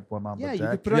could get one on Yeah, the you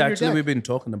deck. could put it on Yeah, your actually, deck. we've been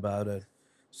talking about it.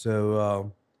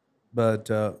 So, but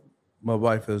my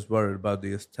wife is worried about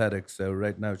the aesthetics. So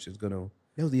right now she's going to.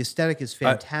 No, the aesthetic is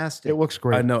fantastic. It looks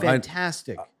great. I know.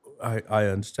 fantastic. I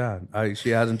understand. She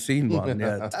hasn't seen one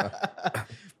yet.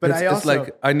 But it's, I it's also,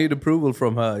 like I need approval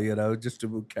from her, just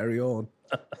to carry on.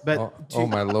 but Oh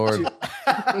my Lord.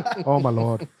 Oh my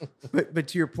Lord. But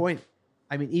to your point,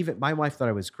 I mean, even my wife thought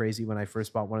I was crazy when I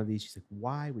first bought one of these. She's like,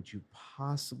 "Why would you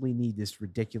possibly need this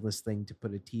ridiculous thing to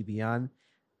put a TV on?"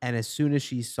 And as soon as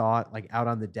she saw it, out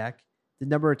on the deck, the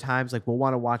number of times we'll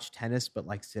want to watch tennis, but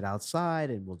sit outside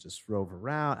and we'll just rove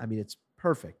around. I mean, it's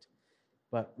perfect.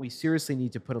 But we seriously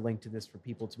need to put a link to this for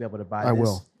people to be able to buy. I this.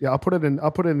 will. Yeah, I'll put it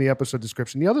in the episode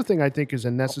description. The other thing I think is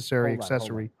a necessary Hold on,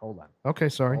 accessory. Hold on. Okay,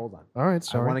 sorry. Hold on. All right, I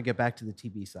sorry. want to get back to the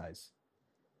TV size.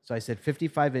 So I said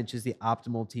 55 inches, the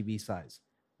optimal TV size.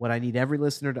 What I need every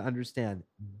listener to understand,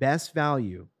 best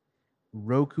value,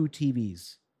 Roku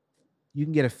TVs. You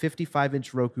can get a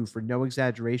 55-inch Roku for no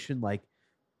exaggeration, like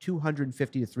 $250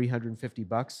 to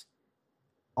 $350.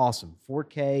 Awesome.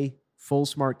 4K, full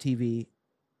smart TV,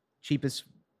 cheapest,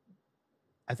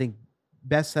 I think,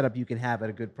 best setup you can have at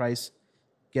a good price.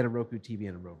 Get a Roku TV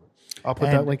and a Rover. I'll put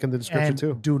that link in the description and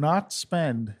too. Do not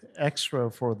spend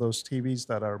extra for those TVs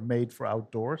that are made for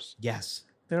outdoors. Yes.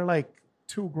 They're like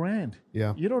 $2,000.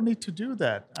 Yeah. You don't need to do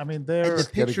that. I mean, And they're the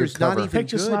picture's not cover. even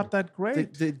picture's good. not that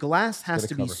great. The glass has Get a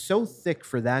to be cover. so thick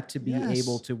for that to be Yes.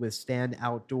 able to withstand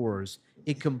outdoors.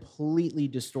 It completely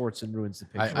distorts and ruins the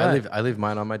picture. I leave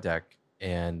mine on my deck,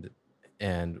 and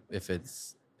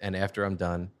after I'm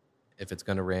done, if it's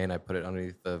going to rain, I put it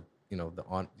underneath the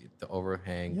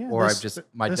overhang, Yeah, or this-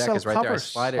 my this deck sell is right there. I covers.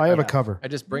 slide it. I have a cover. I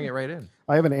just bring it right in.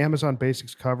 I have an Amazon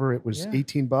Basics cover. It was Yeah.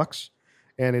 $18,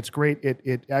 and it's great.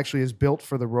 It actually is built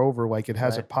for the Rover. Like it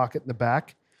has a Right. pocket in the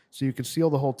back, so you can seal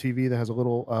the whole TV. That has a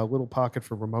little pocket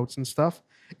for remotes and stuff.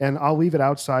 And I'll leave it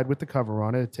outside with the cover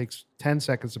on it. It takes 10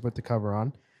 seconds to put the cover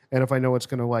on. And if I know it's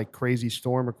going to crazy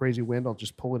storm or crazy wind, I'll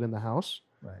just pull it in the house.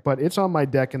 Right. But it's on my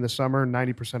deck in the summer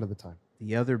 90% of the time.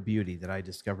 The other beauty that I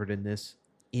discovered in this,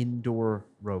 indoor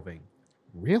roving.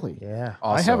 Really? Yeah.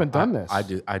 Also, haven't done this. I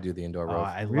do the indoor Oh, rove.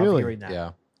 I love Really? hearing that.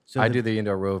 Yeah. So I do the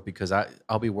indoor rove because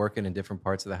I'll be working in different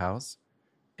parts of the house,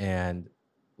 and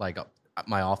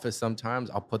my office sometimes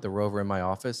I'll put the Rover in my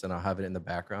office and I'll have it in the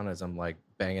background as I'm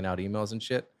banging out emails and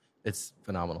shit. It's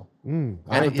phenomenal. I And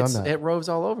haven't done that. it roves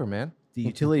all over, man. the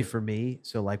utility for me.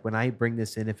 So when I bring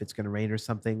this in, if it's going to rain or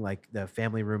something, the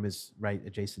family room is right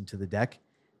adjacent to the deck.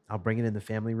 I'll bring it in the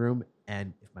family room.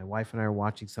 And if my wife and I are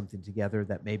watching something together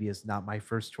that maybe is not my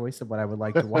first choice of what I would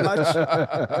like to watch,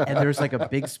 and there's a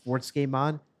big sports game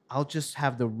on, I'll just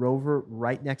have the Rover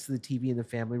right next to the TV in the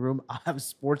family room. I'll have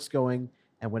sports going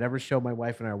and whatever show my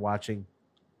wife and I are watching.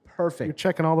 You're Perfect.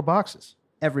 checking all the boxes.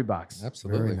 Every box.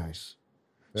 Absolutely. Very nice.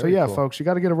 Very so yeah, cool. folks, you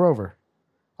got to get a Rover.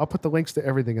 I'll put the links to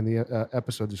everything in the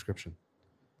episode description.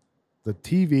 The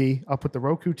TV, I'll put the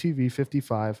Roku TV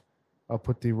 55. I'll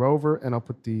put the Rover, and I'll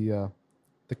put the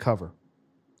cover.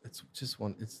 It's just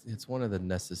it's one of the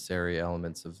necessary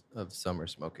elements of summer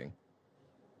smoking.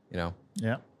 Yeah.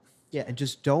 Yeah, and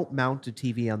just don't mount a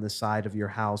TV on the side of your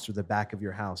house or the back of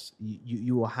your house.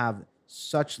 You will have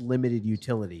such limited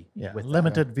utility. Yeah. with that.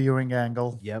 Limited viewing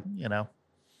angle. Yep.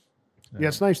 Yeah,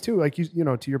 it's nice too. Like you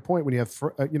know, to your point, when you have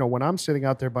when I'm sitting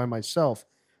out there by myself,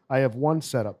 I have one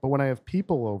setup. But when I have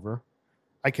people over,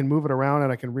 I can move it around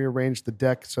and I can rearrange the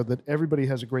deck so that everybody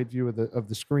has a great view of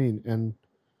the screen, and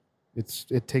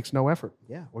it takes no effort.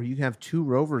 Yeah, or you have two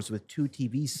rovers with two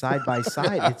TVs side by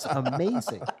side. It's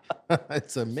amazing.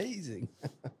 It's amazing.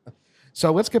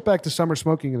 So let's get back to summer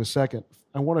smoking in a second.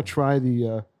 I want to try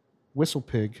the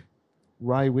WhistlePig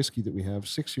rye whiskey that we have,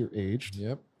 6-year aged.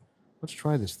 Yep. Let's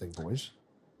try this thing, boys.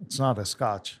 It's not a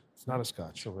Scotch. It's not a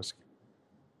Scotch. It's a whiskey.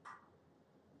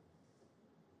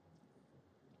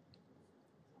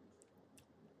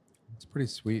 It's pretty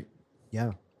sweet.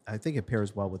 Yeah, I think it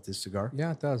pairs well with this cigar.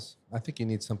 Yeah, it does. I think you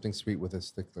need something sweet with a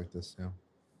stick like this. Yeah.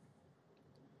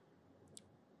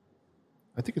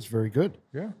 I think it's very good.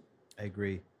 Yeah. I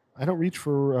agree. I don't reach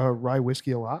for rye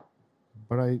whiskey a lot,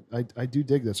 but I do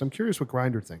dig this. I'm curious what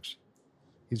Grinder thinks.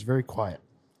 He's very quiet.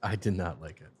 I did not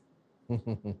like it.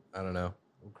 I don't know.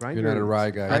 Grinder, You're not a rye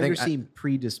guy. Grinder seemed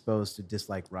predisposed to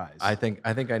dislike rye. I think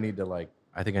I need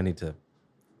to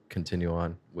continue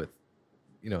on with,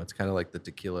 it's kind of like the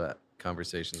tequila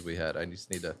conversations we had. I just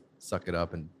need to suck it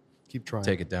up and Keep trying.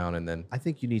 take it down, and then I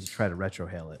think you need to try to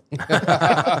retrohale it.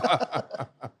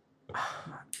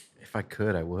 if I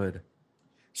could, I would.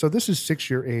 So this is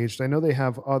 6-year aged. I know they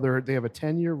have a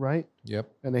 10-year, right? Yep.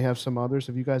 And they have some others.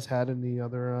 Have you guys had any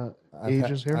other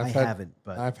ages here? I haven't,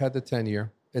 but I've had the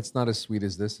 10-year. It's not as sweet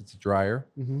as this. It's drier.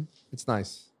 Mm-hmm. It's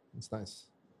nice. It's nice.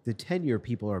 the 10-year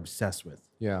people are obsessed with.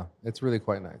 Yeah, it's really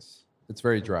quite nice. It's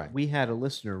very dry. We had a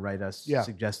listener write us Yeah.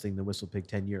 suggesting the WhistlePig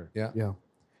 10-year. Yeah. Yeah.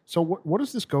 So what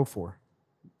does this go for,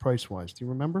 price wise? Do you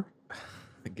remember?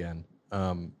 Again,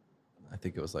 I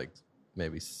think it was like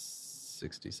maybe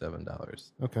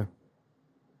 $67. Okay.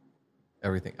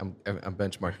 Everything. I'm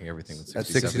benchmarking everything with That's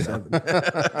 67.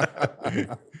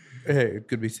 Hey, it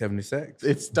could be 76.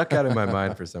 It stuck out in my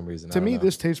mind for some reason. I To don't me, know.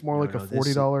 this tastes more like a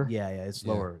 $40. Yeah, it's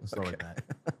lower. It's lower than that.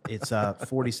 It's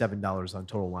 $47 on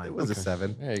Total Wine. It was a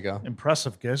 7. There you go.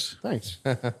 Impressive, Giz. Thanks.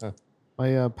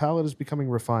 My palate is becoming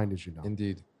refined, as you know.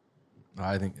 Indeed.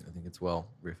 I think it's well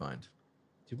refined.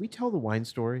 Did we tell the wine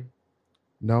story?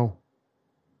 No.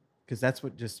 Because that's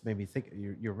what just made me think.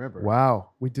 You remember?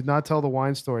 Wow. We did not tell the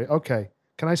wine story. Okay.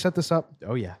 Can I set this up?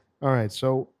 Oh, yeah. All right.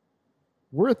 So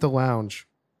we're at the lounge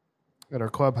at our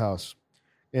clubhouse,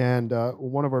 and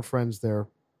one of our friends there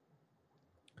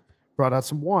brought out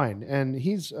some wine, and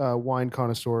he's a wine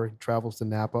connoisseur. He travels to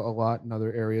Napa a lot and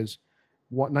other areas.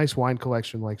 Nice wine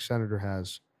collection like Senator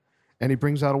has. And he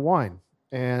brings out a wine,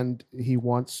 and he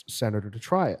wants Senator to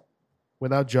try it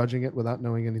without judging it, without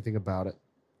knowing anything about it.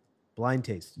 Blind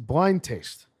taste. Blind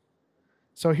taste.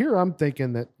 So here I'm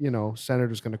thinking that,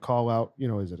 Senator's going to call out,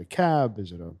 is it a Cab?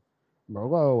 Is it a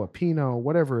Merlot, a Pinot,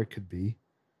 whatever it could be.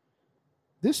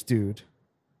 This dude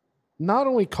not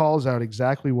only calls out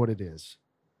exactly what it is,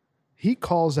 he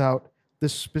calls out the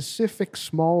specific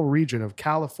small region of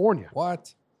California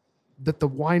What? that the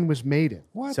wine was made in.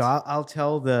 What? So I'll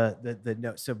tell the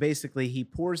note. So basically, he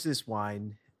pours this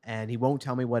wine, and he won't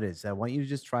tell me what it is. I want you to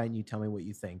just try, and you tell me what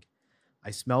you think. I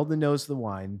smelled the nose of the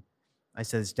wine. I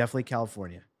said, it's definitely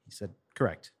California. He said,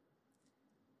 correct.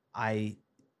 I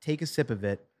take a sip of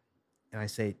it, and I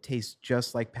say, it tastes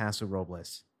just like Paso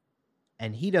Robles.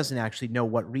 And he doesn't actually know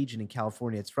what region in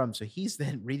California it's from. So he's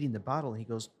then reading the bottle, and he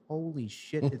goes, holy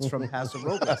shit, it's from Paso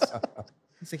Robles.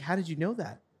 He's like, how did you know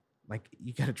that? Like,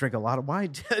 you got to drink a lot of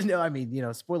wine. No, I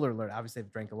mean, spoiler alert, obviously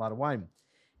I've drank a lot of wine.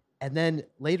 And then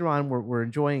later on, we're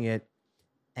enjoying it.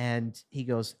 And he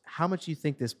goes, how much do you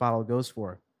think this bottle goes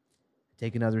for?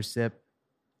 Take another sip.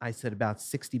 I said about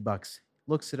 $60.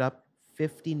 Looks it up,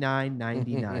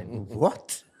 $59.99.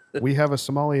 What? We have a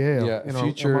sommelier. Yeah,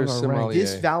 future among our ranks. sommelier.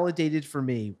 This validated for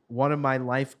me one of my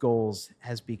life goals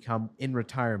has become in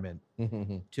retirement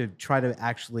to try to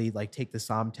actually take the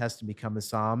SOM test and become a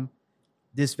SOM.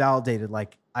 This validated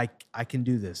I can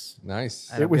do this. Nice.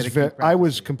 And I'm It was. gonna keep I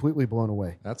was practicing. completely blown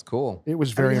away. That's cool. It was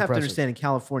I mean, very you have to impressive. understand in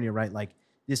California, right?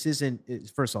 This isn't,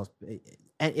 first of all,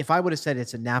 and if I would have said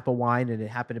it's a Napa wine and it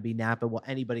happened to be Napa, well,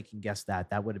 anybody can guess that.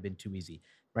 That would have been too easy,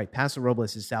 right? Paso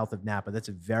Robles is south of Napa. That's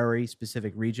a very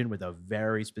specific region with a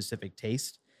very specific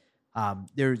taste.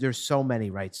 There's so many,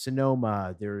 right?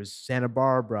 Sonoma, there's Santa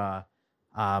Barbara,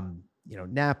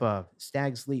 Napa,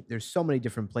 Stag's Leap. There's so many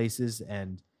different places,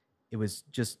 and it was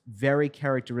just very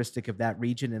characteristic of that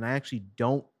region. And I actually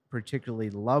don't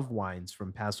particularly love wines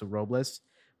from Paso Robles,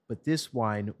 but this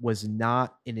wine was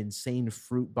not an insane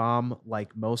fruit bomb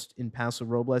like most in Paso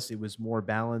Robles. It was more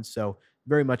balanced, so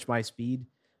very much my speed.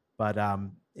 But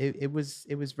it was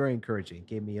very encouraging. It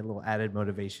gave me a little added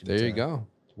motivation. There you go.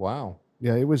 Wow.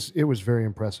 Yeah, it was very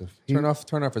impressive. Turn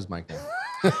off his mic now.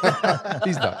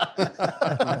 He's done.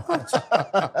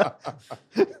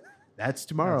 That's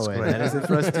tomorrow, That's and great. that is it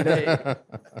for us today.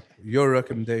 Your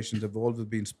recommendations have always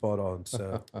been spot on.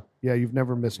 So Yeah, you've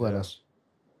never misled us.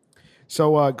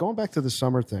 So going back to the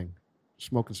summer thing,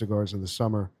 smoking cigars in the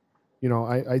summer, you know,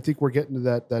 I think we're getting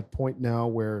to that point now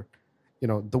where, you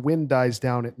know, the wind dies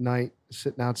down at night,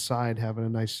 sitting outside having a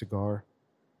nice cigar.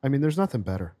 I mean, there's nothing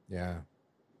better. Yeah.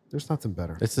 There's nothing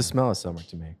better. It's the smell of summer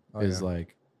to me. Oh, Is yeah.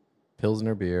 like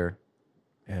Pilsner beer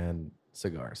and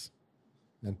cigars.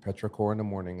 And petrichor in the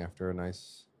morning after a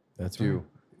nice That's view.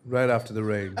 right after the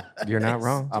rain, You're not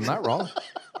wrong. I'm not wrong.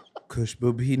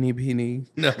 Kushbu Bini.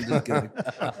 No, I'm just kidding.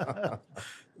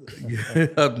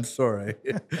 I'm sorry.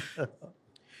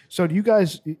 So do you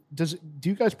guys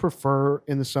prefer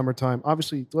in the summertime?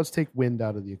 Obviously, let's take wind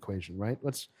out of the equation, right?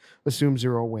 Let's assume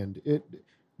zero wind.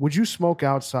 Would you smoke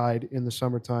outside in the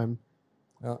summertime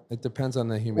It depends on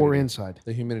the humidity. or inside?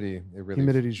 The humidity. It really.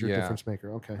 Humidity is your yeah. difference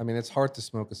maker. Okay. I mean, it's hard to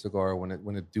smoke a cigar when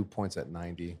the dew point's at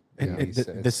 90. And the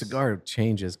It's- cigar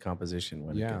changes composition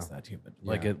when it Yeah. gets that humid.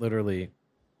 Like Yeah. it literally,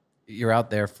 you're out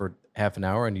there for half an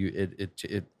hour and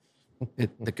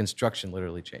the construction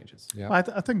literally changes. Yeah.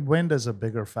 I think wind is a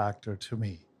bigger factor to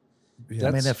me. I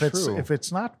mean, That's true. if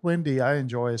it's not windy, I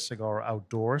enjoy a cigar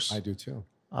outdoors. I do too.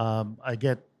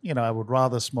 I would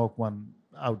rather smoke one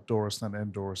outdoors than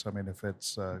indoors. I mean, if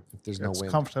it's If there's no it's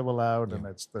wind. comfortable out and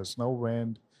there's no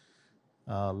wind,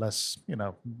 less,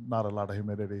 not a lot of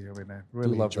humidity. I mean, I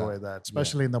really love enjoy that. that,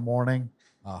 especially in the morning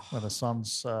Ah, when the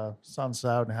sun's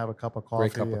out and have a cup of coffee.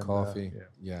 great cup of and, coffee. yeah,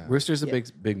 Yeah. Rooster's a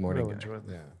big morning really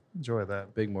guy. enjoy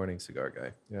that. Big morning cigar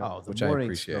guy. Yeah. Oh, the Which I mornings,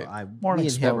 appreciate. Morning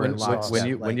me and him are in smoke When, sauce. when lockstep,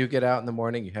 you when like- you get out in the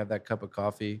morning, you have that cup of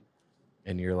coffee,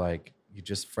 and you're like, you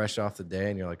just fresh off the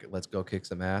day, and you're like, let's go kick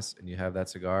some ass, and you have that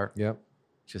cigar, Yep.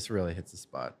 just really hits the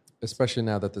spot. Especially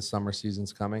now that the summer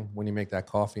season's coming. When you make that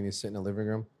coffee and you sit in the living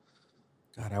room,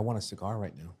 God, I want a cigar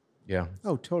right now. Yeah,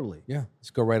 Oh, totally. Yeah.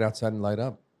 Let's go right outside and light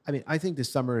up. I mean, I think the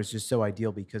summer is just so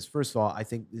ideal because, first of all, I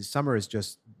think the summer is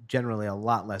just generally a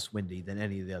lot less windy than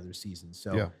any of the other seasons.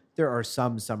 So Yeah. there are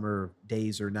some summer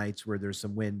days or nights where there's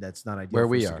some wind that's not ideal where for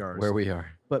we cigars. are, where we are.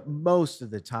 But most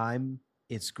of the time,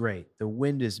 it's great. The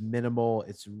wind is minimal.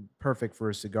 It's perfect for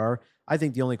a cigar. I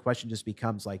think the only question just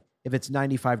becomes like, if it's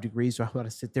 95 degrees, do I want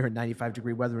to sit there in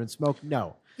 95-degree weather and smoke?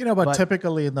 No. But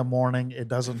typically in the morning, it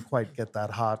doesn't quite get that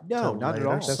hot. No, till not at later,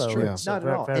 all. That's so true. it's Not at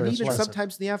very- all. very And even pleasant.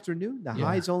 sometimes in the afternoon, the Yeah.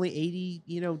 high is only 80,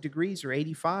 degrees or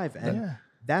 85. And Yeah.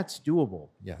 that's doable.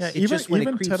 Yes. Yeah, It's just when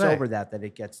even it creeps today. over that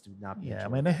it gets to not be. Yeah, I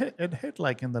enjoyable. mean, it hit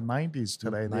like in the 90s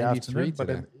today in the 93 afternoon, but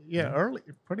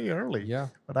today. pretty early. Yeah.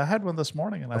 But I had one this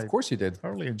morning, and Of I course you did.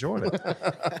 thoroughly enjoyed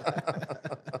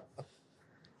it.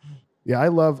 Yeah, I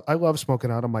love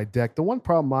smoking out on my deck. The one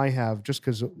problem I have, just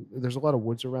because there's a lot of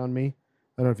woods around me,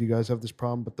 I don't know if you guys have this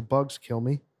problem, but the bugs kill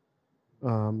me.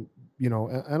 And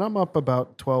I'm up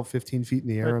about 12, 15 feet in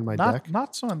the air But on my not, deck.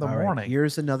 Not so in the All right, morning.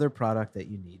 here's another product that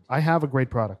you need. I have a great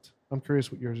product. I'm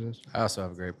curious what yours is. I also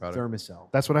have a great product. Thermocell.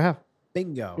 That's what I have.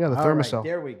 Bingo. Yeah, the All right, Thermocell.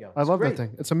 there we go. I It's love great. that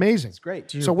thing. It's amazing. It's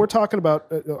great. So we're talking about,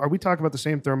 are we talking about the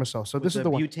same Thermocell? So With this is the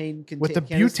one butane with the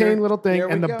canister. butane little thing There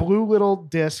we and the go. blue little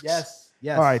discs. Yes.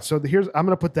 Yes. All right, so I'm going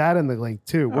to put that in the link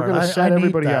too. We're All going right, to set I need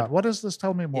everybody that. up. What does this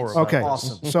tell me more It's about? Okay,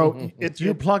 awesome. so Do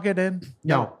you plug it in?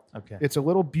 No, Okay. it's a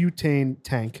little butane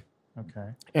tank, Okay.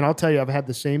 and I'll tell you, I've had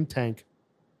the same tank.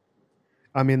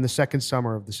 I'm in the second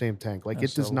summer of the same tank. Like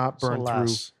it does So- not so burn through.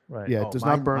 lasts, Right. Yeah, Oh, it does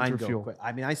mine- not burn mine through go fuel. quick.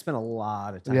 I mean, I spent a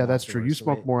lot of time. Yeah, that's true. You afterwards, so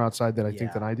smoke it- more outside than I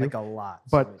think than I do. Like a lot.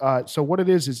 But so what it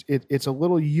is it's a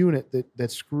little unit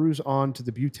that screws onto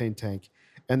the butane tank,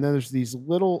 and then there's these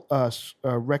little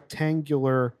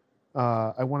rectangular,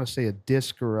 I want to say a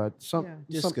disc or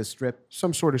just a strip.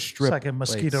 some sort of It's strip. like a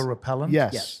mosquito plates. repellent.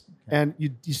 Yes. Yes. And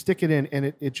you stick it in, and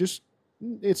it just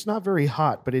it's not very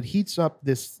hot, but it heats up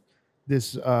this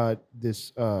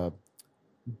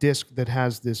disc that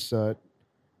has this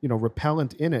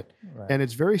repellent in it, Right. and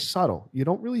it's very subtle. You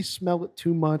don't really smell it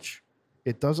too much.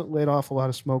 It doesn't let off a lot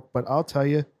of smoke, but I'll tell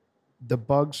you, the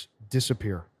bugs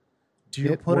disappear. Do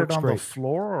you it put it works on great. the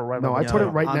floor or right No, on I the put it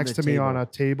table? right on next the to me on table. a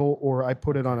table, or I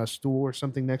put it on a stool or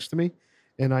something next to me,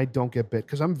 and I don't get bit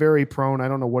because I'm very prone. I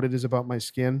don't know what it is about my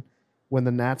skin. When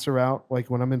the gnats are out, like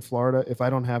when I'm in Florida, if I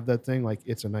don't have that thing, like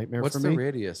it's a nightmare What's for the me.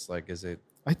 radius? Like, is it?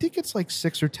 I think it's like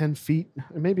 6 or 10 feet,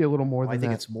 maybe a little more than I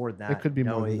think that. it's more than that. It could be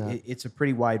No, more than that. It's a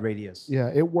pretty wide radius.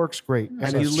 Yeah, it works great, and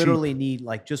And it's you cheap. literally need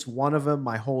like just one of them.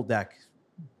 My whole deck.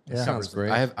 Yeah. Sounds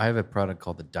great. I have a product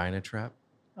called the Dynatrap,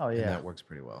 Oh and yeah. that works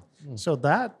pretty well. So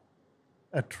that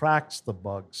attracts the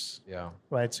bugs, Yeah.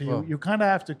 right? So Well- you kind of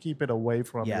have to keep it away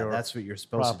from Yeah, your that's what you're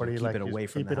supposed property. to do. Keep like it you away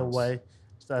from keep the it house. away.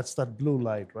 So that's that blue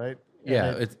light, right?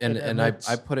 Yeah, and I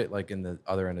it's- put it like in the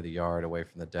other end of the yard, away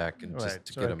from the deck, and right, just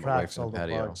to so get it them away attracts from all the the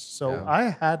patio. bugs. So Yeah. I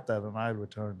had that and I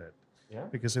returned it. Yeah.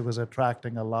 Because it was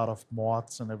attracting a lot of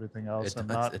moths and everything else,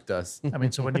 It does. I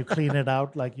mean, so when you clean it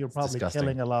out, like you're probably disgusting.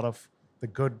 killing a lot of the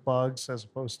good bugs as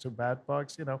opposed to bad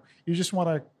bugs. You just want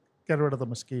to get rid of the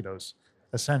mosquitoes.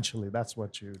 Essentially, that's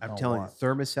what you. I'm don't telling want. you,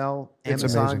 Thermacell, It's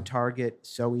Amazon, amazing. Target,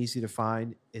 so easy to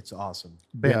find. It's awesome.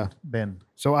 Bin.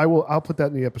 So I'll put that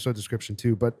in the episode description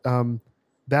too. But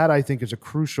that I think is a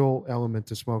crucial element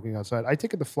to smoking outside. I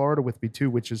take it to Florida with me too,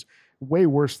 which is way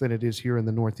worse than it is here in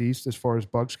the Northeast as far as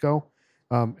bugs go.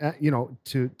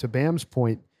 To Bam's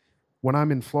point, when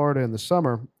I'm in Florida in the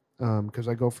summer, because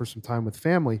I go for some time with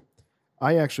family,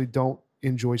 I actually don't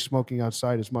enjoy smoking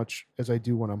outside as much as I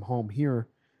do when I'm home here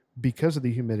because of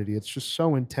the humidity. It's just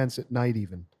so intense at night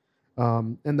even.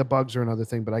 And the bugs are another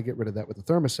thing, but I get rid of that with the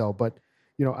Thermacell. But,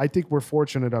 I think we're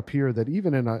fortunate up here that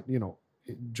even in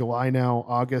July now,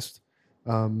 August,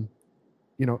 when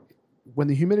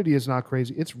the humidity is not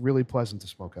crazy, it's really pleasant to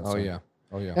smoke outside.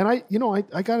 Oh yeah. And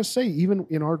I got to say, even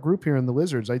in our group here in the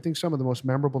Lizards, I think some of the most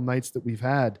memorable nights that we've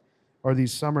had are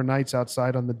these summer nights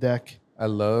outside on the deck. I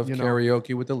love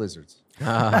karaoke with the lizards.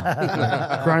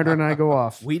 Grinder and I go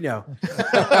off. We know.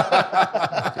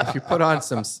 If you put on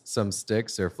some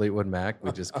sticks or Fleetwood Mac,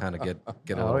 we just kind of get a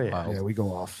little yeah. piled. Yeah, we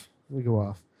go off.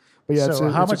 But yeah, So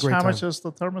how it's a great much time. is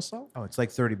the Thermacell? Oh, it's like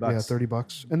 $30. Yeah,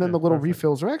 $30. And then the little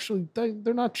refills are actually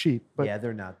they're not cheap, but Yeah,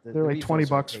 they're not. The they're like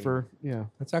refills are $20 okay. for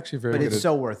That's actually very But good. it's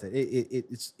so worth it.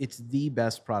 It's the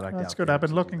best product. That's out good. there I've been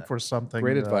to do looking that. for something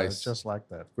Great advice. just like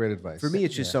that. Great advice. For me,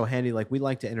 it's just so handy. Like we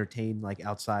like to entertain like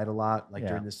outside a lot, like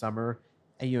during the summer.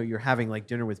 And you're having like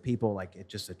dinner with people, like it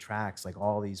just attracts like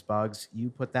all these bugs. You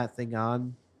put that thing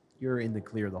on, you're in the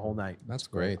clear the whole night. That's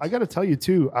great. I got to tell you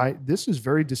too, this is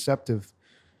very deceptive.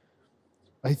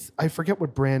 I forget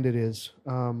what brand it is.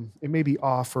 It may be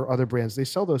Off or other brands. They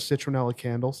sell those citronella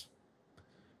candles.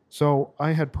 So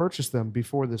I had purchased them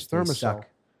before this They Thermacell. suck.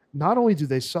 Not only do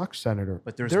they suck, Senator,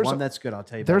 But there's one that's good. I'll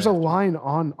tell you. there's a about it after. line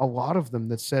on a lot of them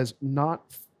that says not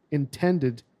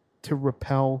intended to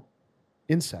repel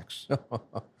insects.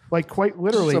 Like quite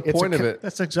literally, What's the point of ca- it?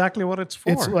 That's exactly what it's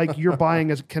for. It's like you're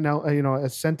buying a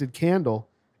scented candle.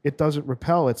 It doesn't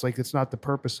repel. It's like it's not the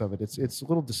purpose of it. It's a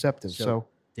little deceptive. So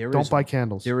don't buy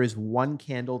candles. There is one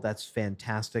candle that's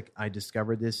fantastic. I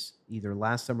discovered this either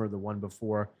last summer or the one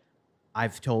before.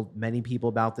 I've told many people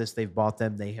about this. They've bought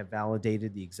them. They have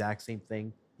validated the exact same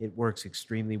thing. It works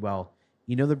extremely well.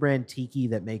 You know the brand Tiki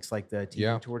that makes like the Tiki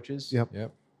torches?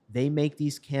 Yep. They make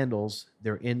these candles.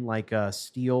 They're in like a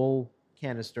steel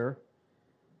canister,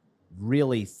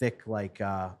 really thick, like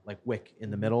wick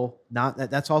in the middle. Not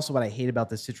that's also what I hate about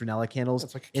the citronella candles.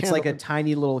 It's like a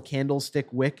tiny little candlestick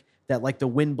wick that like the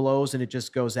wind blows and it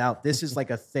just goes out. This is like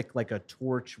a thick, like a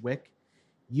torch wick.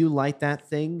 You light that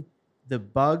thing, the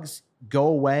bugs go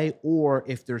away, or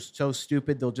if they're so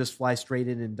stupid, they'll just fly straight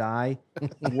in and die.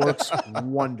 Works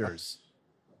wonders.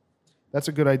 That's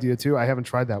a good idea too. I haven't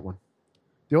tried that one.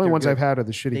 The only They're ones good. I've had are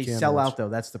the shitty They candles. sell out though.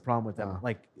 That's the problem with them.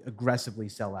 Like aggressively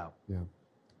sell out. Yeah.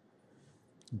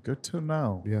 Good to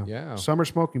know. Yeah. Summer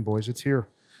smoking, boys. It's here.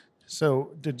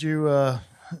 So did you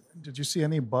see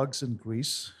any bugs in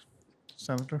Greece,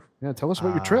 Senator? Yeah. Tell us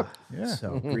about your trip. Yeah.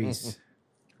 So Greece.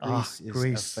 Greece is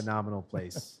Greece. a phenomenal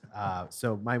place.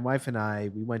 So my wife and I,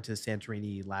 we went to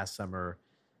Santorini last summer,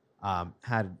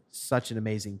 had such an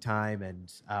amazing time,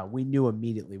 and we knew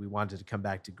immediately we wanted to come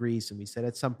back to Greece, and we said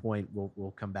at some point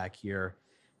we'll come back here.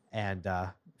 And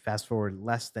fast forward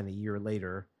less than a year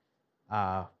later,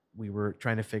 we were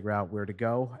trying to figure out where to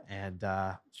go, and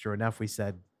sure enough, we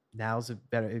said now's as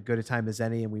good a time as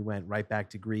any, and we went right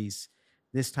back to Greece.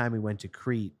 This time we went to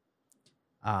Crete.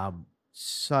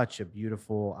 Such a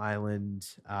beautiful island.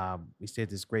 We stayed at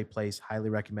this great place. Highly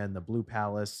recommend the Blue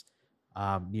Palace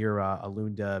near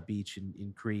Alunda Beach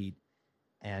in Crete.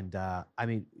 And I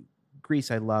mean,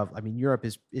 Greece I love. I mean, Europe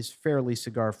is fairly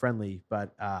cigar friendly,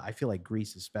 but I feel like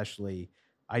Greece especially,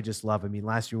 I just love. I mean,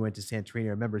 last year we went to Santorini.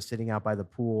 I remember sitting out by the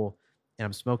pool and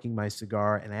I'm smoking my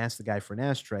cigar and I asked the guy for an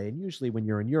ashtray. And usually when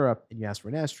you're in Europe and you ask for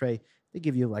an ashtray, they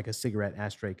give you like a cigarette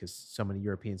ashtray because so many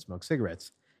Europeans smoke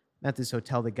cigarettes. At this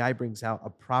hotel, the guy brings out a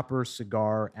proper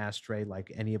cigar ashtray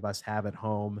like any of us have at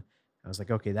home. I was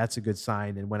like, okay, that's a good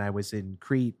sign. And when I was in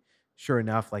Crete, sure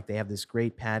enough, like they have this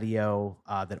great patio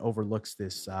that overlooks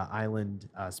this island,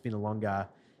 Spinalonga,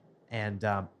 and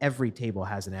every table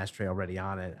has an ashtray already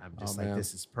on it. I'm just like,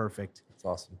 this is perfect. That's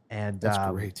awesome. And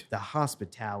That's great. The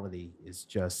hospitality is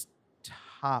just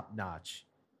top notch.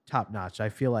 I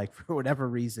feel like for whatever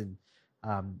reason,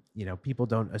 People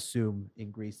don't assume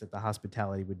in Greece that the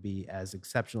hospitality would be as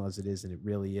exceptional as it is, and it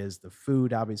really is. The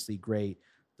food, obviously, great.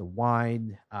 The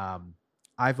wine.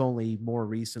 I've only more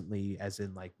recently, as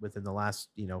in like within the last,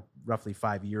 roughly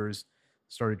 5 years,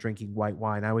 started drinking white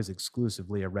wine. I was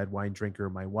exclusively a red wine drinker.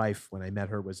 My wife, when I met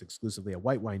her, was exclusively a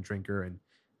white wine drinker, and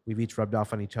we've each rubbed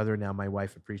off on each other. Now my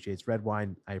wife appreciates red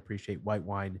wine. I appreciate white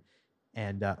wine.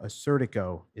 And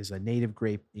Assyrtiko is a native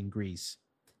grape in Greece.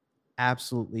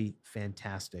 Absolutely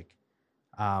fantastic.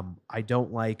 I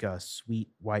don't like a sweet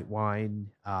white wine.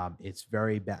 It's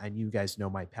very and you guys know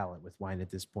my palate with wine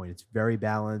at this point. It's very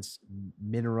balanced,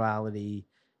 minerality,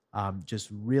 just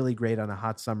really great on a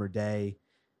hot summer day.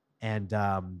 And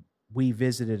we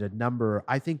visited a number.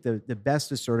 I think the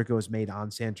best Assyrtiko is made on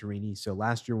Santorini. So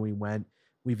last year when we went,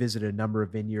 we visited a number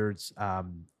of vineyards,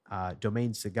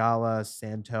 Domaine Sigala,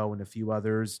 Santo, and a few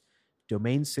others.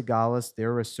 Domaine Sigalis,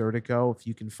 their Assyrtiko, if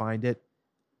you can find it,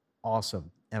 awesome.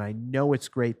 And I know it's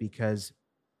great because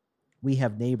we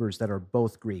have neighbors that are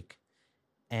both Greek.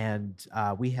 And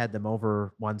we had them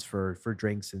over once for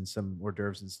drinks and some hors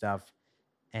d'oeuvres and stuff.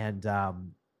 And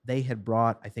they had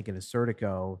brought, I think, an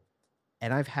Assyrtiko.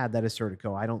 And I've had that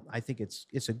Assyrtiko. I think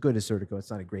it's a good Assyrtiko.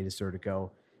 It's not a great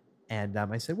Assyrtiko. And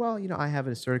I said, well, I have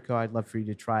an Assyrtiko. I'd love for you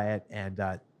to try it. And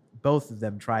both of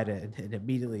them tried it. And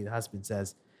immediately the husband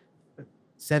says,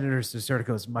 Senator's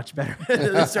Assyrtiko is much better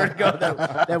than the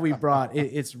Assyrtiko that we brought.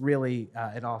 It's really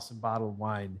an awesome bottle of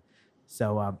wine.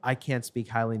 So I can't speak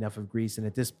highly enough of Greece. And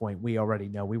at this point, we already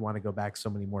know we want to go back so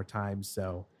many more times.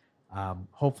 So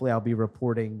hopefully I'll be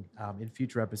reporting in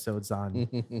future episodes on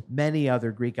many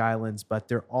other Greek islands, but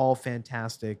they're all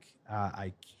fantastic.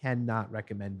 I cannot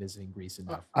recommend visiting Greece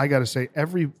enough. I got to say,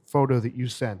 every photo that you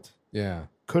sent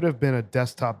could have been a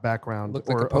desktop background. Looked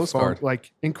or like a postcard. phone,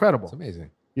 incredible. It's amazing.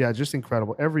 Yeah, just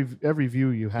incredible. Every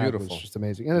view you had Beautiful. was just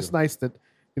amazing. And it's nice that,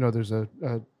 there's a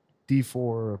D4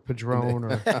 or a Padron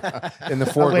or In the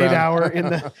a foreground. late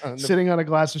hour sitting on a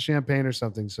glass of champagne or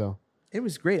something. So it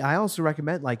was great. I also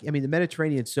recommend, the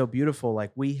Mediterranean's so beautiful.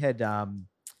 Like we had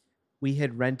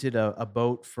rented a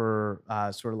boat for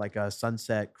sort of like a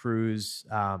sunset cruise.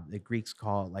 The Greeks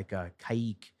call it like a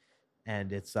kaik,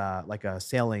 and it's like a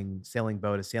sailing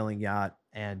boat, a sailing yacht,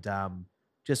 and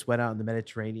just went out in the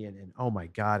Mediterranean, and oh my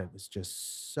God, it was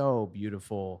just so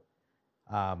beautiful.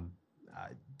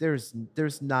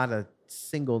 There's not a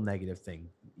single negative thing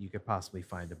you could possibly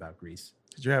find about Greece.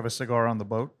 Did you have a cigar on the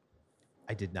boat?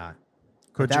 I did not.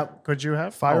 Could you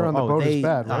have? fire on the boat is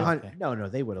bad, right? Okay. No,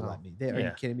 they would have let me. Are you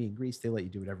Yeah. kidding me? In Greece, they let you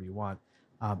do whatever you want.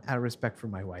 Out of respect for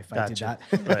my wife, Gotcha.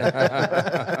 I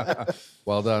did not.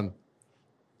 Well done.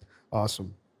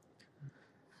 Awesome.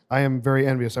 I am very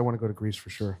envious. I want to go to Greece for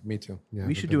sure. Me too. Yeah,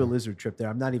 We should do a lizard trip there.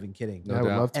 I'm not even kidding. No I would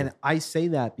doubt. love to. And I say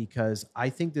that because I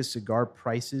think the cigar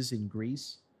prices in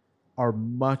Greece are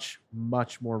much,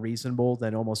 much more reasonable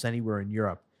than almost anywhere in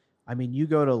Europe. I mean, you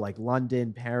go to like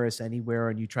London, Paris, anywhere,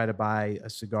 and you try to buy a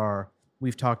cigar.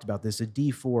 We've talked about this. A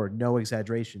D4, no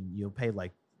exaggeration, you'll pay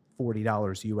like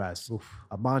 $40 US.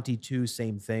 A Monte 2,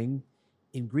 same thing.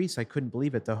 In Greece, I couldn't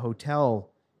believe it. The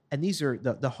hotel, and these are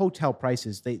the hotel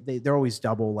prices, they're always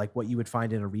double like what you would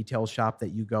find in a retail shop that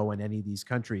you go in any of these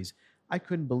countries. I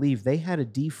couldn't believe they had a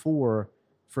D4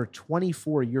 for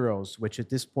 24 euros, which at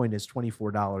this point is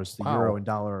 $24. The euro and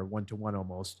dollar are 1-to-1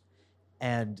 almost.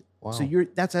 And so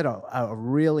that's at a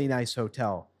really nice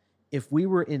hotel. If we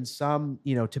were in some,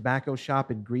 tobacco shop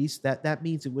in Greece, that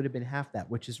means it would have been half that,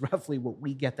 which is roughly what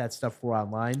we get that stuff for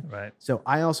online. Right. So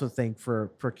I also think for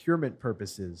procurement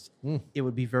purposes, it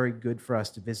would be very good for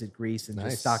us to visit Greece and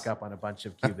just stock up on a bunch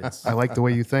of Cubans. I like the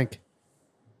way you think.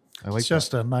 I like It's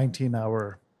just a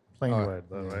 19-hour plane ride,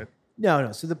 though, yeah. right?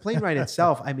 No. So the plane ride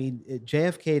itself, I mean,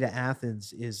 JFK to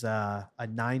Athens is a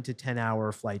 9 to 10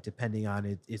 hour flight, depending on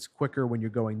it. It's quicker when you're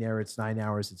going there. It's 9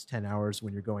 hours. It's 10 hours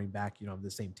when you're going back. You don't have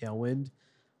the same tailwind.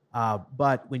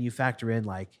 But when you factor in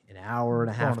like an hour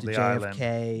and a half to the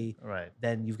JFK, Right.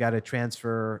 then you've got to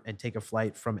transfer and take a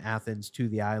flight from Athens to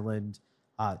the island.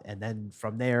 And then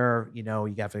from there, you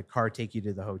have a car take you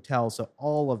to the hotel. So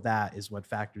all of that is what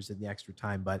factors in the extra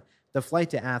time. But the flight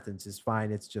to Athens is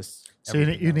fine. It's just So you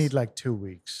everything need else. like 2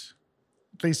 weeks,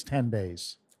 at least 10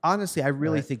 days. Honestly, I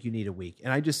really Right. think you need a week.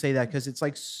 And I just say that because it's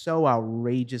like so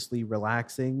outrageously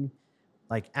relaxing.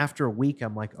 Like after a week,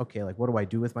 I'm like, okay, like what do I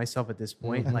do with myself at this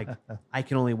point? Like I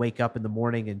can only wake up in the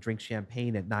morning and drink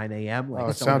champagne at 9 a.m. Like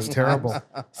it so sounds many terrible.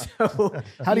 times. So,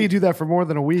 How do you do that for more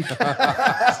than a week?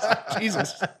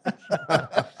 Jesus.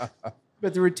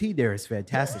 but the routine there is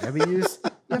fantastic. I mean, you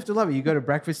have to love it. You go to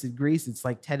breakfast in Greece, it's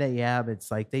like 10 a.m.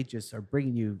 It's like they just are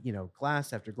bringing you,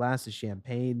 glass after glass of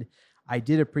champagne. I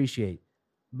did appreciate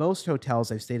most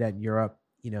hotels I've stayed at in Europe.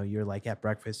 you're like at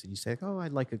breakfast and you say, oh,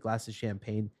 I'd like a glass of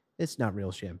champagne. It's not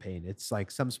real champagne. It's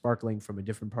like some sparkling from a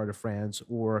different part of France,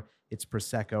 or it's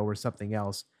Prosecco or something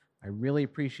else. I really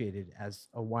appreciated, as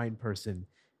a wine person,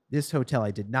 this hotel.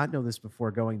 I did not know this before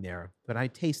going there, but I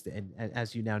tasted it. And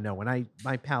as you now know, when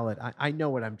my palate, I know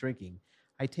what I'm drinking.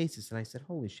 I taste this and I said,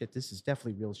 holy shit, this is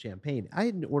definitely real champagne. I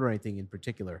didn't order anything in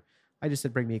particular. I just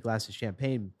said, bring me a glass of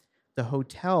champagne. The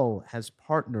hotel has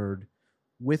partnered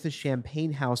with a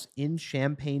champagne house in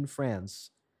Champagne,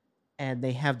 France, and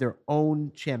they have their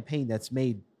own champagne that's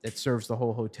made that serves the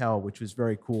whole hotel, which was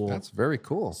very cool. That's very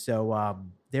cool. So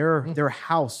their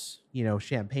house,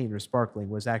 champagne or sparkling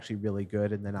was actually really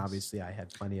good. And then obviously I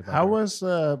had plenty of How other- was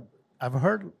I've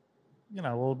heard a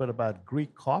little bit about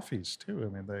Greek coffees too.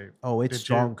 I mean, it's did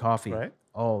strong you- coffee. right?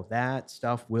 Oh, that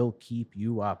stuff will keep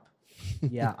you up.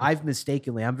 Yeah,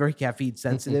 I'm very caffeine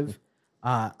sensitive.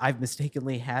 I've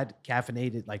mistakenly had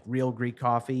caffeinated like real Greek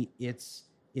coffee. It's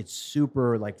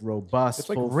super like robust. It's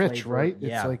like full rich, flavor. right? It's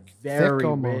Yeah, like very thick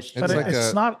almost. rich. But It's like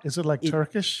it's a- not. Is it like it-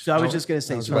 Turkish? So I was just gonna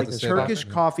say, I was so about like to say Turkish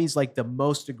that. coffee's like the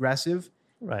most aggressive.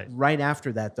 Right. Right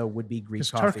after that, though, would be Greek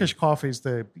Because coffee. Turkish coffee is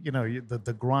the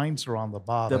grinds are on the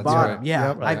bottom. The That's bottom, right. yeah.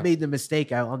 Yep. I've Right. made the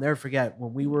mistake. I'll never forget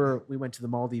when we went to the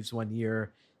Maldives one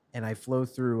year, and I flew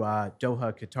through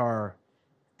Doha, Qatar,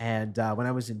 and when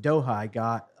I was in Doha, I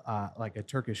got like a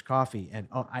Turkish coffee, and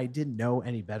I didn't know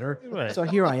any better. Right. So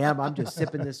here I am. I'm just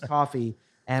sipping this coffee,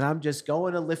 and I'm just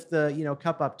going to lift the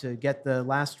cup up to get the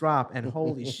last drop, and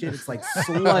holy shit, it's like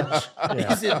sludge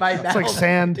is in my mouth. It's like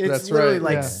sand. It's That's literally right.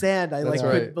 like Yeah. sand. I That's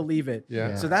couldn't right. believe it.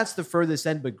 Yeah. So that's the furthest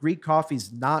end, but Greek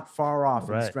coffee's not far off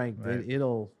in Right, strength. right.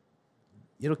 It'll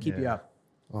keep you Yeah. up.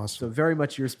 Awesome. So very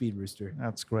much your speed, Rooster.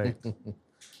 That's great.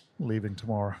 Leaving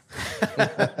tomorrow.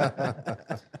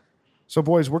 So,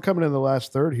 boys, we're coming in the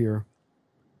last third here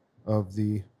of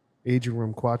the Aging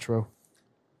Room Quattro.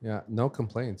 Yeah, no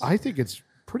complaints. I think it's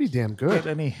pretty damn Get good.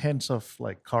 any hints of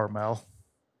like caramel?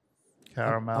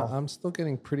 I'm still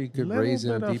getting pretty good Little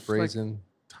raisin, bit of, deep like, raisin.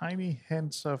 Tiny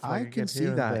hints of I like can get see here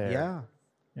and that. there, Yeah.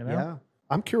 You know? Yeah.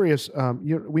 I'm curious.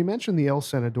 We mentioned the El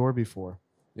Senador before.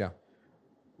 Yeah.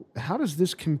 How does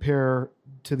this compare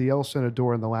to the El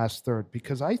Senador in the last third?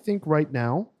 Because I think right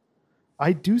now,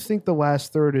 I do think the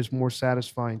last third is more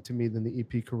satisfying to me than the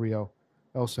EP Carrillo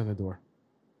El Senador.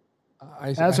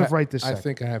 As of right this I second.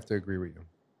 think I have to agree with you.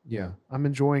 Yeah. I'm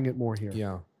enjoying it more here.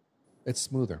 Yeah. It's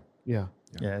smoother. Yeah.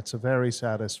 Yeah, it's a very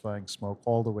satisfying smoke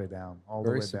all the way down. All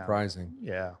Very the way surprising. down.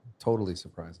 Yeah. Totally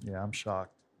surprising. Yeah, I'm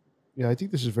shocked. Yeah, I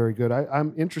think this is very good.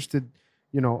 I'm interested.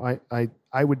 I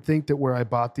would think that where I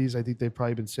bought these, I think they've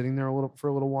probably been sitting there for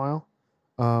a little while.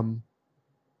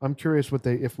 I'm curious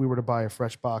if we were to buy a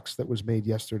fresh box that was made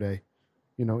yesterday,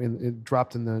 it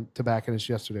dropped in the tobacconist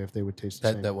yesterday, if they would taste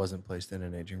the same. That wasn't placed in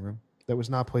an aging room. That was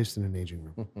not placed in an aging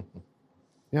room.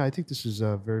 Yeah, I think this is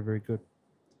very, very good.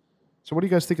 So, what do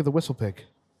you guys think of the WhistlePig?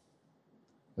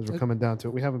 As we're coming down to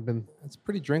it, we haven't been. It's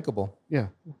pretty drinkable. Yeah,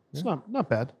 it's not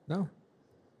bad. No.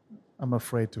 I'm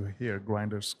afraid to hear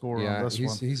Grinder's score on Yeah, this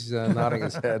one. he's nodding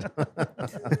his head.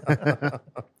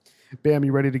 Bam,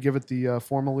 you ready to give it the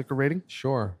formal liquor rating?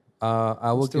 Sure.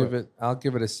 I will Let's do give it. I'll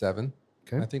give it a 7.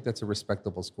 Okay. I think that's a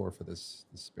respectable score for this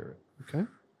spirit. Okay.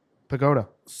 Pagoda.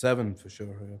 7 for sure.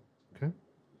 Yeah. Okay.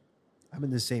 I'm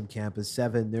in the same camp as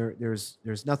 7.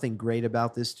 There's nothing great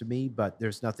about this to me, but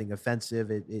there's nothing offensive.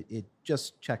 It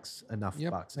just checks enough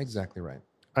Yep, boxes. exactly right.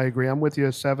 I agree. I'm with you.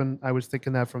 A 7. I was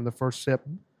thinking that from the first sip.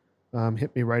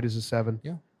 Hit me right as a 7.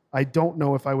 Yeah. I don't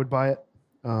know if I would buy it.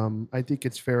 I think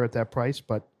it's fair at that price,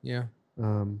 but Yeah.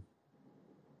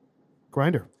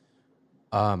 Grinder.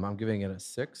 I'm giving it a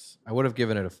 6. I would have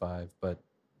given it a 5, but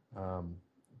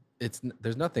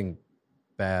there's nothing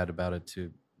bad about it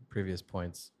to previous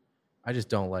points. I just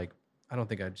don't like. I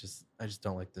just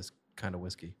don't like this kind of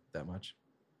whiskey that much.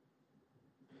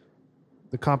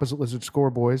 The Composite Lizard score,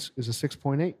 boys, is a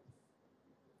 6.8.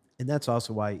 And that's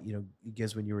also why,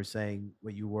 Giz, when you were saying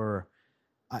what you were,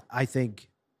 I think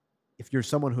if you're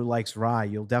someone who likes rye,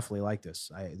 you'll definitely like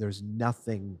this. There's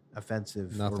nothing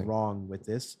offensive or Nothing. wrong with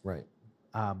this. Right.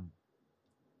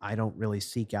 I don't really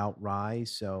seek out rye.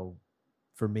 So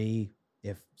for me,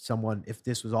 if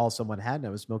this was all someone had and I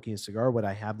was smoking a cigar, would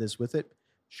I have this with it?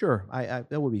 Sure.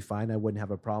 That would be fine. I wouldn't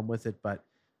have a problem with it, but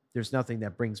there's nothing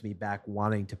that brings me back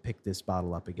wanting to pick this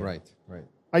bottle up again. Right. Right.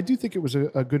 I do think it was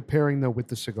a good pairing, though, with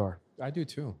the cigar. I do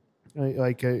too.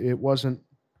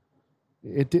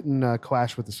 It didn't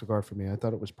clash with the cigar for me. I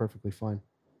thought it was perfectly fine.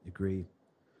 Agreed.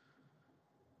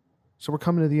 So we're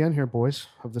coming to the end here, boys,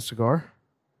 of the cigar.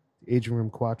 The Aging Room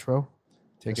Quattro.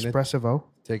 Taking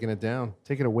it down.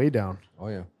 Taking it way down. Oh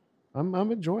yeah. I'm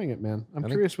enjoying it, man. I'm I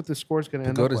think curious what this score is going to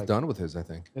end up Pagoda's like. done with his, I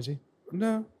think. Is he?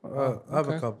 No, I have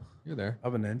a couple. You're there. I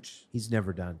have an inch. He's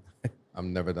never done.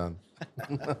 I'm never done.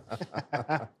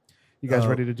 You guys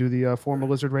ready to do the formal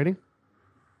lizard rating?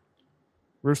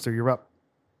 Rooster, you're up.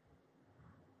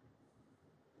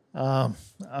 I'm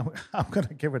going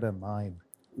to give it a 9.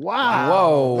 Wow.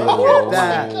 Whoa. Look at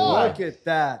that. Look at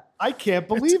that. I can't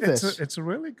believe it's this. It's a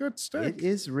really good stick. It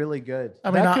is really good.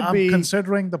 I mean, That could I'm be-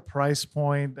 considering the price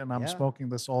point, and I'm Yeah. smoking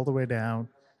this all the way down.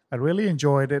 I really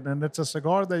enjoyed it, and it's a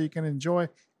cigar that you can enjoy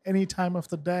any time of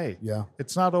the day. Yeah.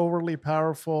 It's not overly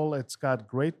powerful. It's got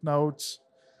great notes.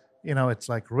 You know, it's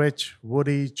like rich,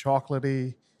 woody,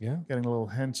 chocolatey, Yeah. getting little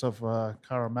hints of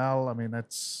caramel. I mean,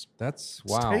 That's it's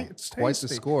wow. it's Quite the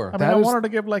tasty. score. I mean, That I is- wanted to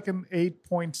give like an 8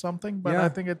 point something, but Yeah. I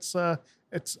think it's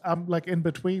I'm like in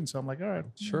between, so I'm like, all right,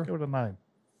 Sure. give it a 9.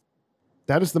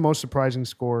 That is the most surprising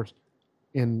score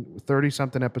in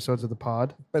 30-something episodes of the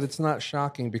pod. But it's not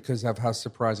shocking because of how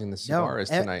surprising the cigar is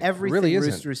tonight. Everything really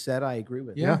isn't. Rooster said, I agree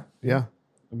with. Yeah. Yeah.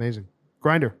 Amazing.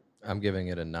 Grinder. I'm giving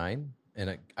it a 9,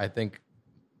 and I think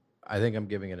I'm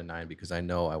giving it a 9 because I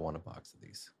know I want a box of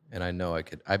these, and I know I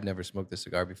could. I've never smoked this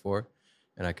cigar before,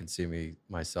 and I can see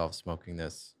myself smoking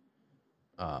this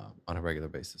on a regular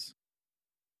basis.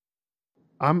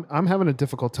 I'm having a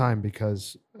difficult time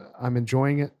because I'm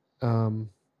enjoying it.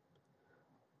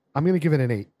 I'm going to give it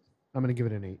an 8. I'm going to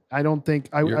give it an 8. I don't think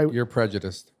You're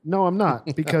prejudiced. No, I'm not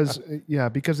because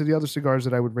because of the other cigars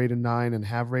that I would rate a 9 and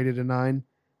have rated a 9.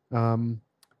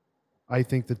 I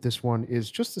think that this one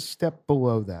is just a step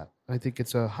below that. I think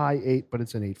it's a high 8, but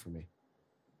it's an 8 for me.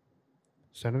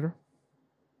 Senator?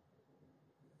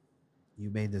 You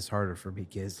made this harder for me,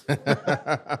 kids.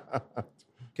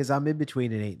 Because I'm in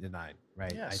between an 8 and a 9,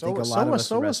 right? Yeah, I so, think a so lot of was us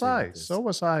so are was wrestling I. with this. So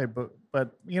was I. But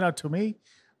you know, to me,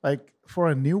 like for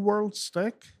a New World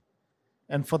stick,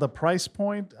 and for the price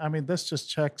point, I mean, this just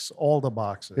checks all the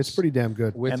boxes. It's pretty damn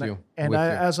good. With and you. And with you.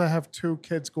 as I have 2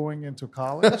 kids going into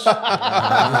college,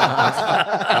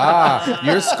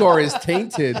 Your score is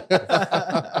tainted.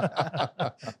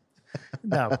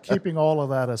 now keeping all of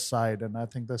that aside, and I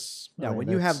think this. I Now, mean, when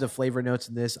you have it's- the flavor notes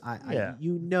in this, Yeah.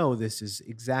 you know this is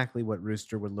exactly what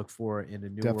Rooster would look for in a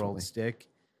New Definitely. World stick.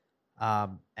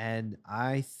 And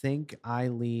I think I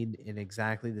lean in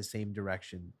exactly the same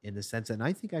direction in the sense, and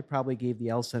I think I probably gave the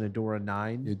El Senador a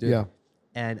 9. You did. Yeah.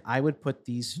 And I would put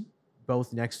these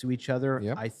both next to each other.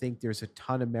 Yep. I think there's a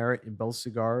ton of merit in both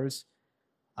cigars.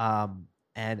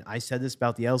 And I said this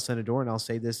about the El Senador, and I'll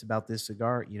say this about this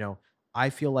cigar. You know, I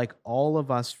feel like all of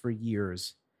us for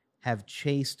years have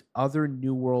chased other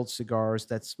New World cigars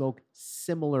that smoke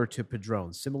similar to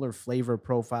Padron, similar flavor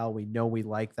profile. We know we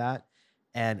like that.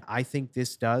 And I think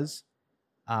this does.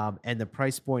 And the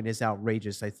price point is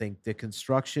outrageous. I think the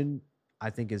construction, I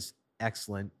think, is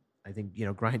excellent. I think, you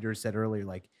know, Grinder said earlier,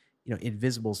 like, you know,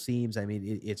 invisible seams. I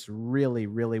mean, it's really,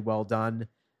 really well done.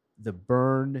 The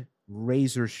burn,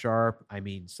 razor sharp. I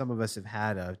mean, some of us have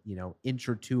had a, you know, inch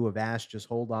or two of ash just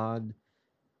hold on.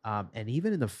 And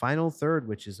even in the final third,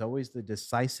 which is always the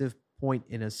decisive point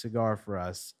in a cigar for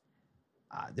us,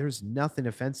 there's nothing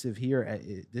offensive here.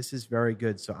 This is very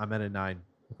good. So I'm at a 9.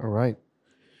 All right.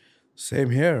 Same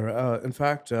here. In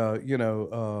fact, you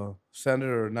know,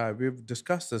 Senator and I, we've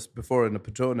discussed this before in a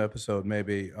Padron episode,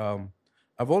 maybe.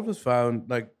 I've always found,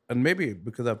 like, and maybe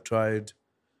because I've tried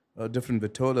different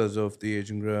vitolas of the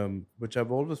aging room, which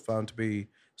I've always found to be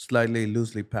slightly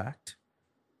loosely packed.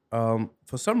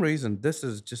 For some reason, this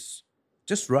is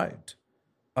just right.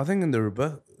 I think in the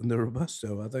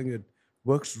Robusto, I think it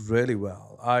works really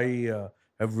well. I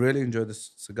have really enjoyed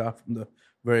this cigar from the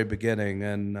very beginning,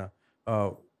 and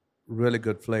really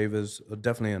good flavors.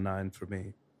 Definitely a 9 for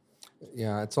me.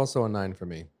 Yeah, it's also a 9 for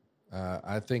me.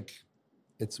 I think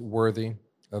it's worthy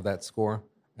of that score.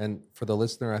 And for the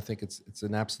listener, I think it's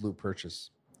an absolute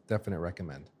purchase. Definite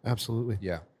recommend. Absolutely.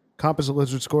 Yeah, Composite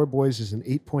Lizard score, boys, is an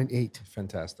 8.8.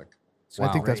 fantastic. I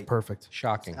think that's Great. perfect.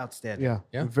 Shocking. Outstanding. Yeah.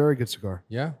 Yeah. A very good cigar.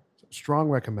 Yeah, Strong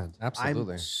recommend.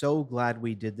 absolutely. I'm so glad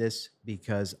we did this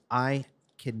because I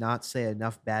cannot say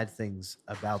enough bad things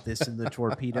about this in the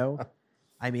Torpedo.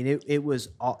 I mean, it was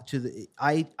all to the.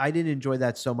 I didn't enjoy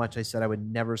that so much. I said I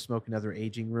would never smoke another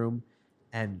aging room,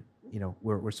 and you know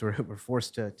we're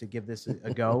forced to give this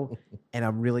a go, and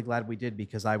I'm really glad we did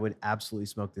because I would absolutely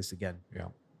smoke this again. Yeah.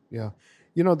 Yeah.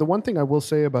 You know, the one thing I will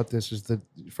say about this is that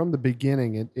from the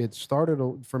beginning, it started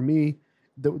for me,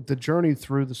 the journey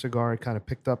through the cigar, it kind of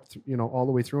picked up, you know, all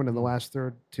the way through. And in the last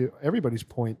third, to everybody's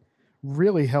point,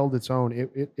 really held its own.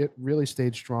 It really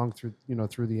stayed strong through, you know,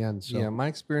 through the end. So Yeah, my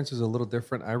experience is a little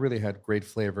different. I really had great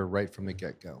flavor right from the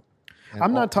get-go. And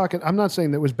I'm not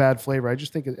saying that was bad flavor. I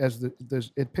just think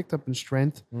it picked up in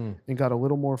strength Mm. and got a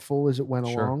little more full as it went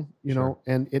Sure, along, you sure. know,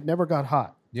 and it never got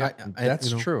hot. Yeah,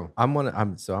 that's true. I'm one of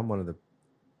the.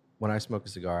 When I smoke a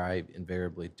cigar, I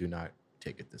invariably do not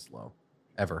take it this low,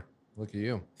 ever. Look at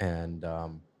you. And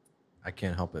I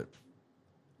can't help it.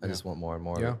 I just want more and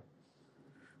more. Yeah. Of it.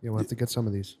 Yeah, we'll have to get some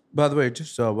of these. By the way,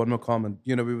 just one more comment.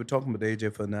 We were talking about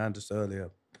AJ Fernandez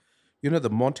earlier. The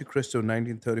Monte Cristo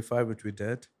 1935, which we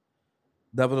did,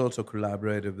 that was also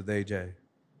collaborated with AJ.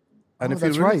 And if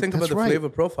you really think about the flavor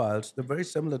profiles, they're very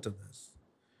similar to this.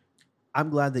 I'm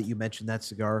glad that you mentioned that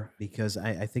cigar because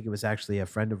I think it was actually a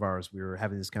friend of ours. We were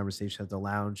having this conversation at the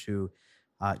lounge who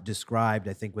described,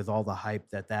 I think with all the hype,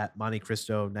 that Monte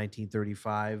Cristo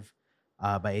 1935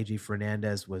 by AJ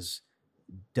Fernandez was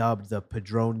dubbed the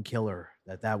Padron Killer,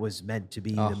 that was meant to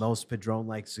be the most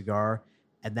Padron-like cigar,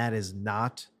 and that is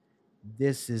not.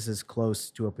 This is as close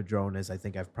to a Padron as I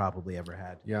think I've probably ever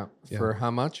had. Yeah. For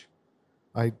how much?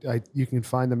 You can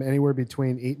find them anywhere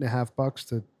between $8.50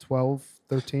 to $12,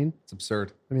 $13. It's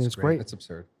absurd. I mean, it's great. It's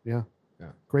absurd. Yeah.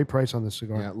 Yeah. Great price on this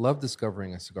cigar. Yeah. Love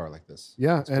discovering a cigar like this.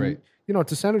 Yeah. It's and, great.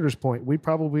 To Senator's point, I would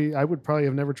probably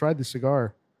have never tried this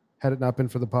cigar had it not been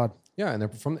for the pod. Yeah.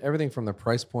 And from everything from the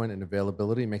price point and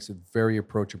availability makes it very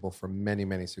approachable for many,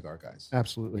 many cigar guys.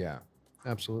 Absolutely. Yeah.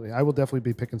 Absolutely. I will definitely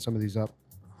be picking some of these up.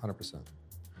 100%.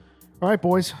 All right,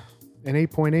 boys. An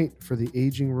 8.8 for the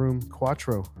Aging Room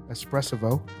Quattro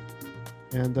Espressivo.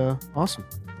 And awesome.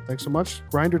 Thanks so much.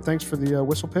 Grinder, thanks for the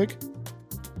WhistlePig.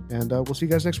 And we'll see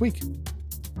you guys next week.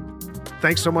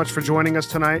 Thanks so much for joining us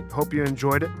tonight. Hope you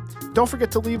enjoyed it. Don't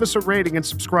forget to leave us a rating and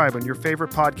subscribe on your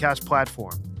favorite podcast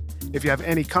platform. If you have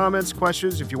any comments,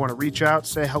 questions, if you want to reach out,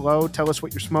 say hello, tell us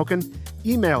what you're smoking,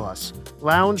 email us,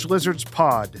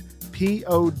 loungelizardspod,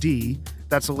 P-O-D,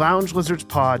 that's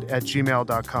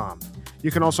loungelizardspod@gmail.com.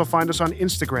 You can also find us on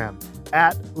Instagram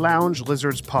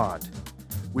 @loungelizardspod.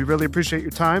 We really appreciate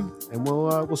your time, and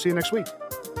we'll see you next week.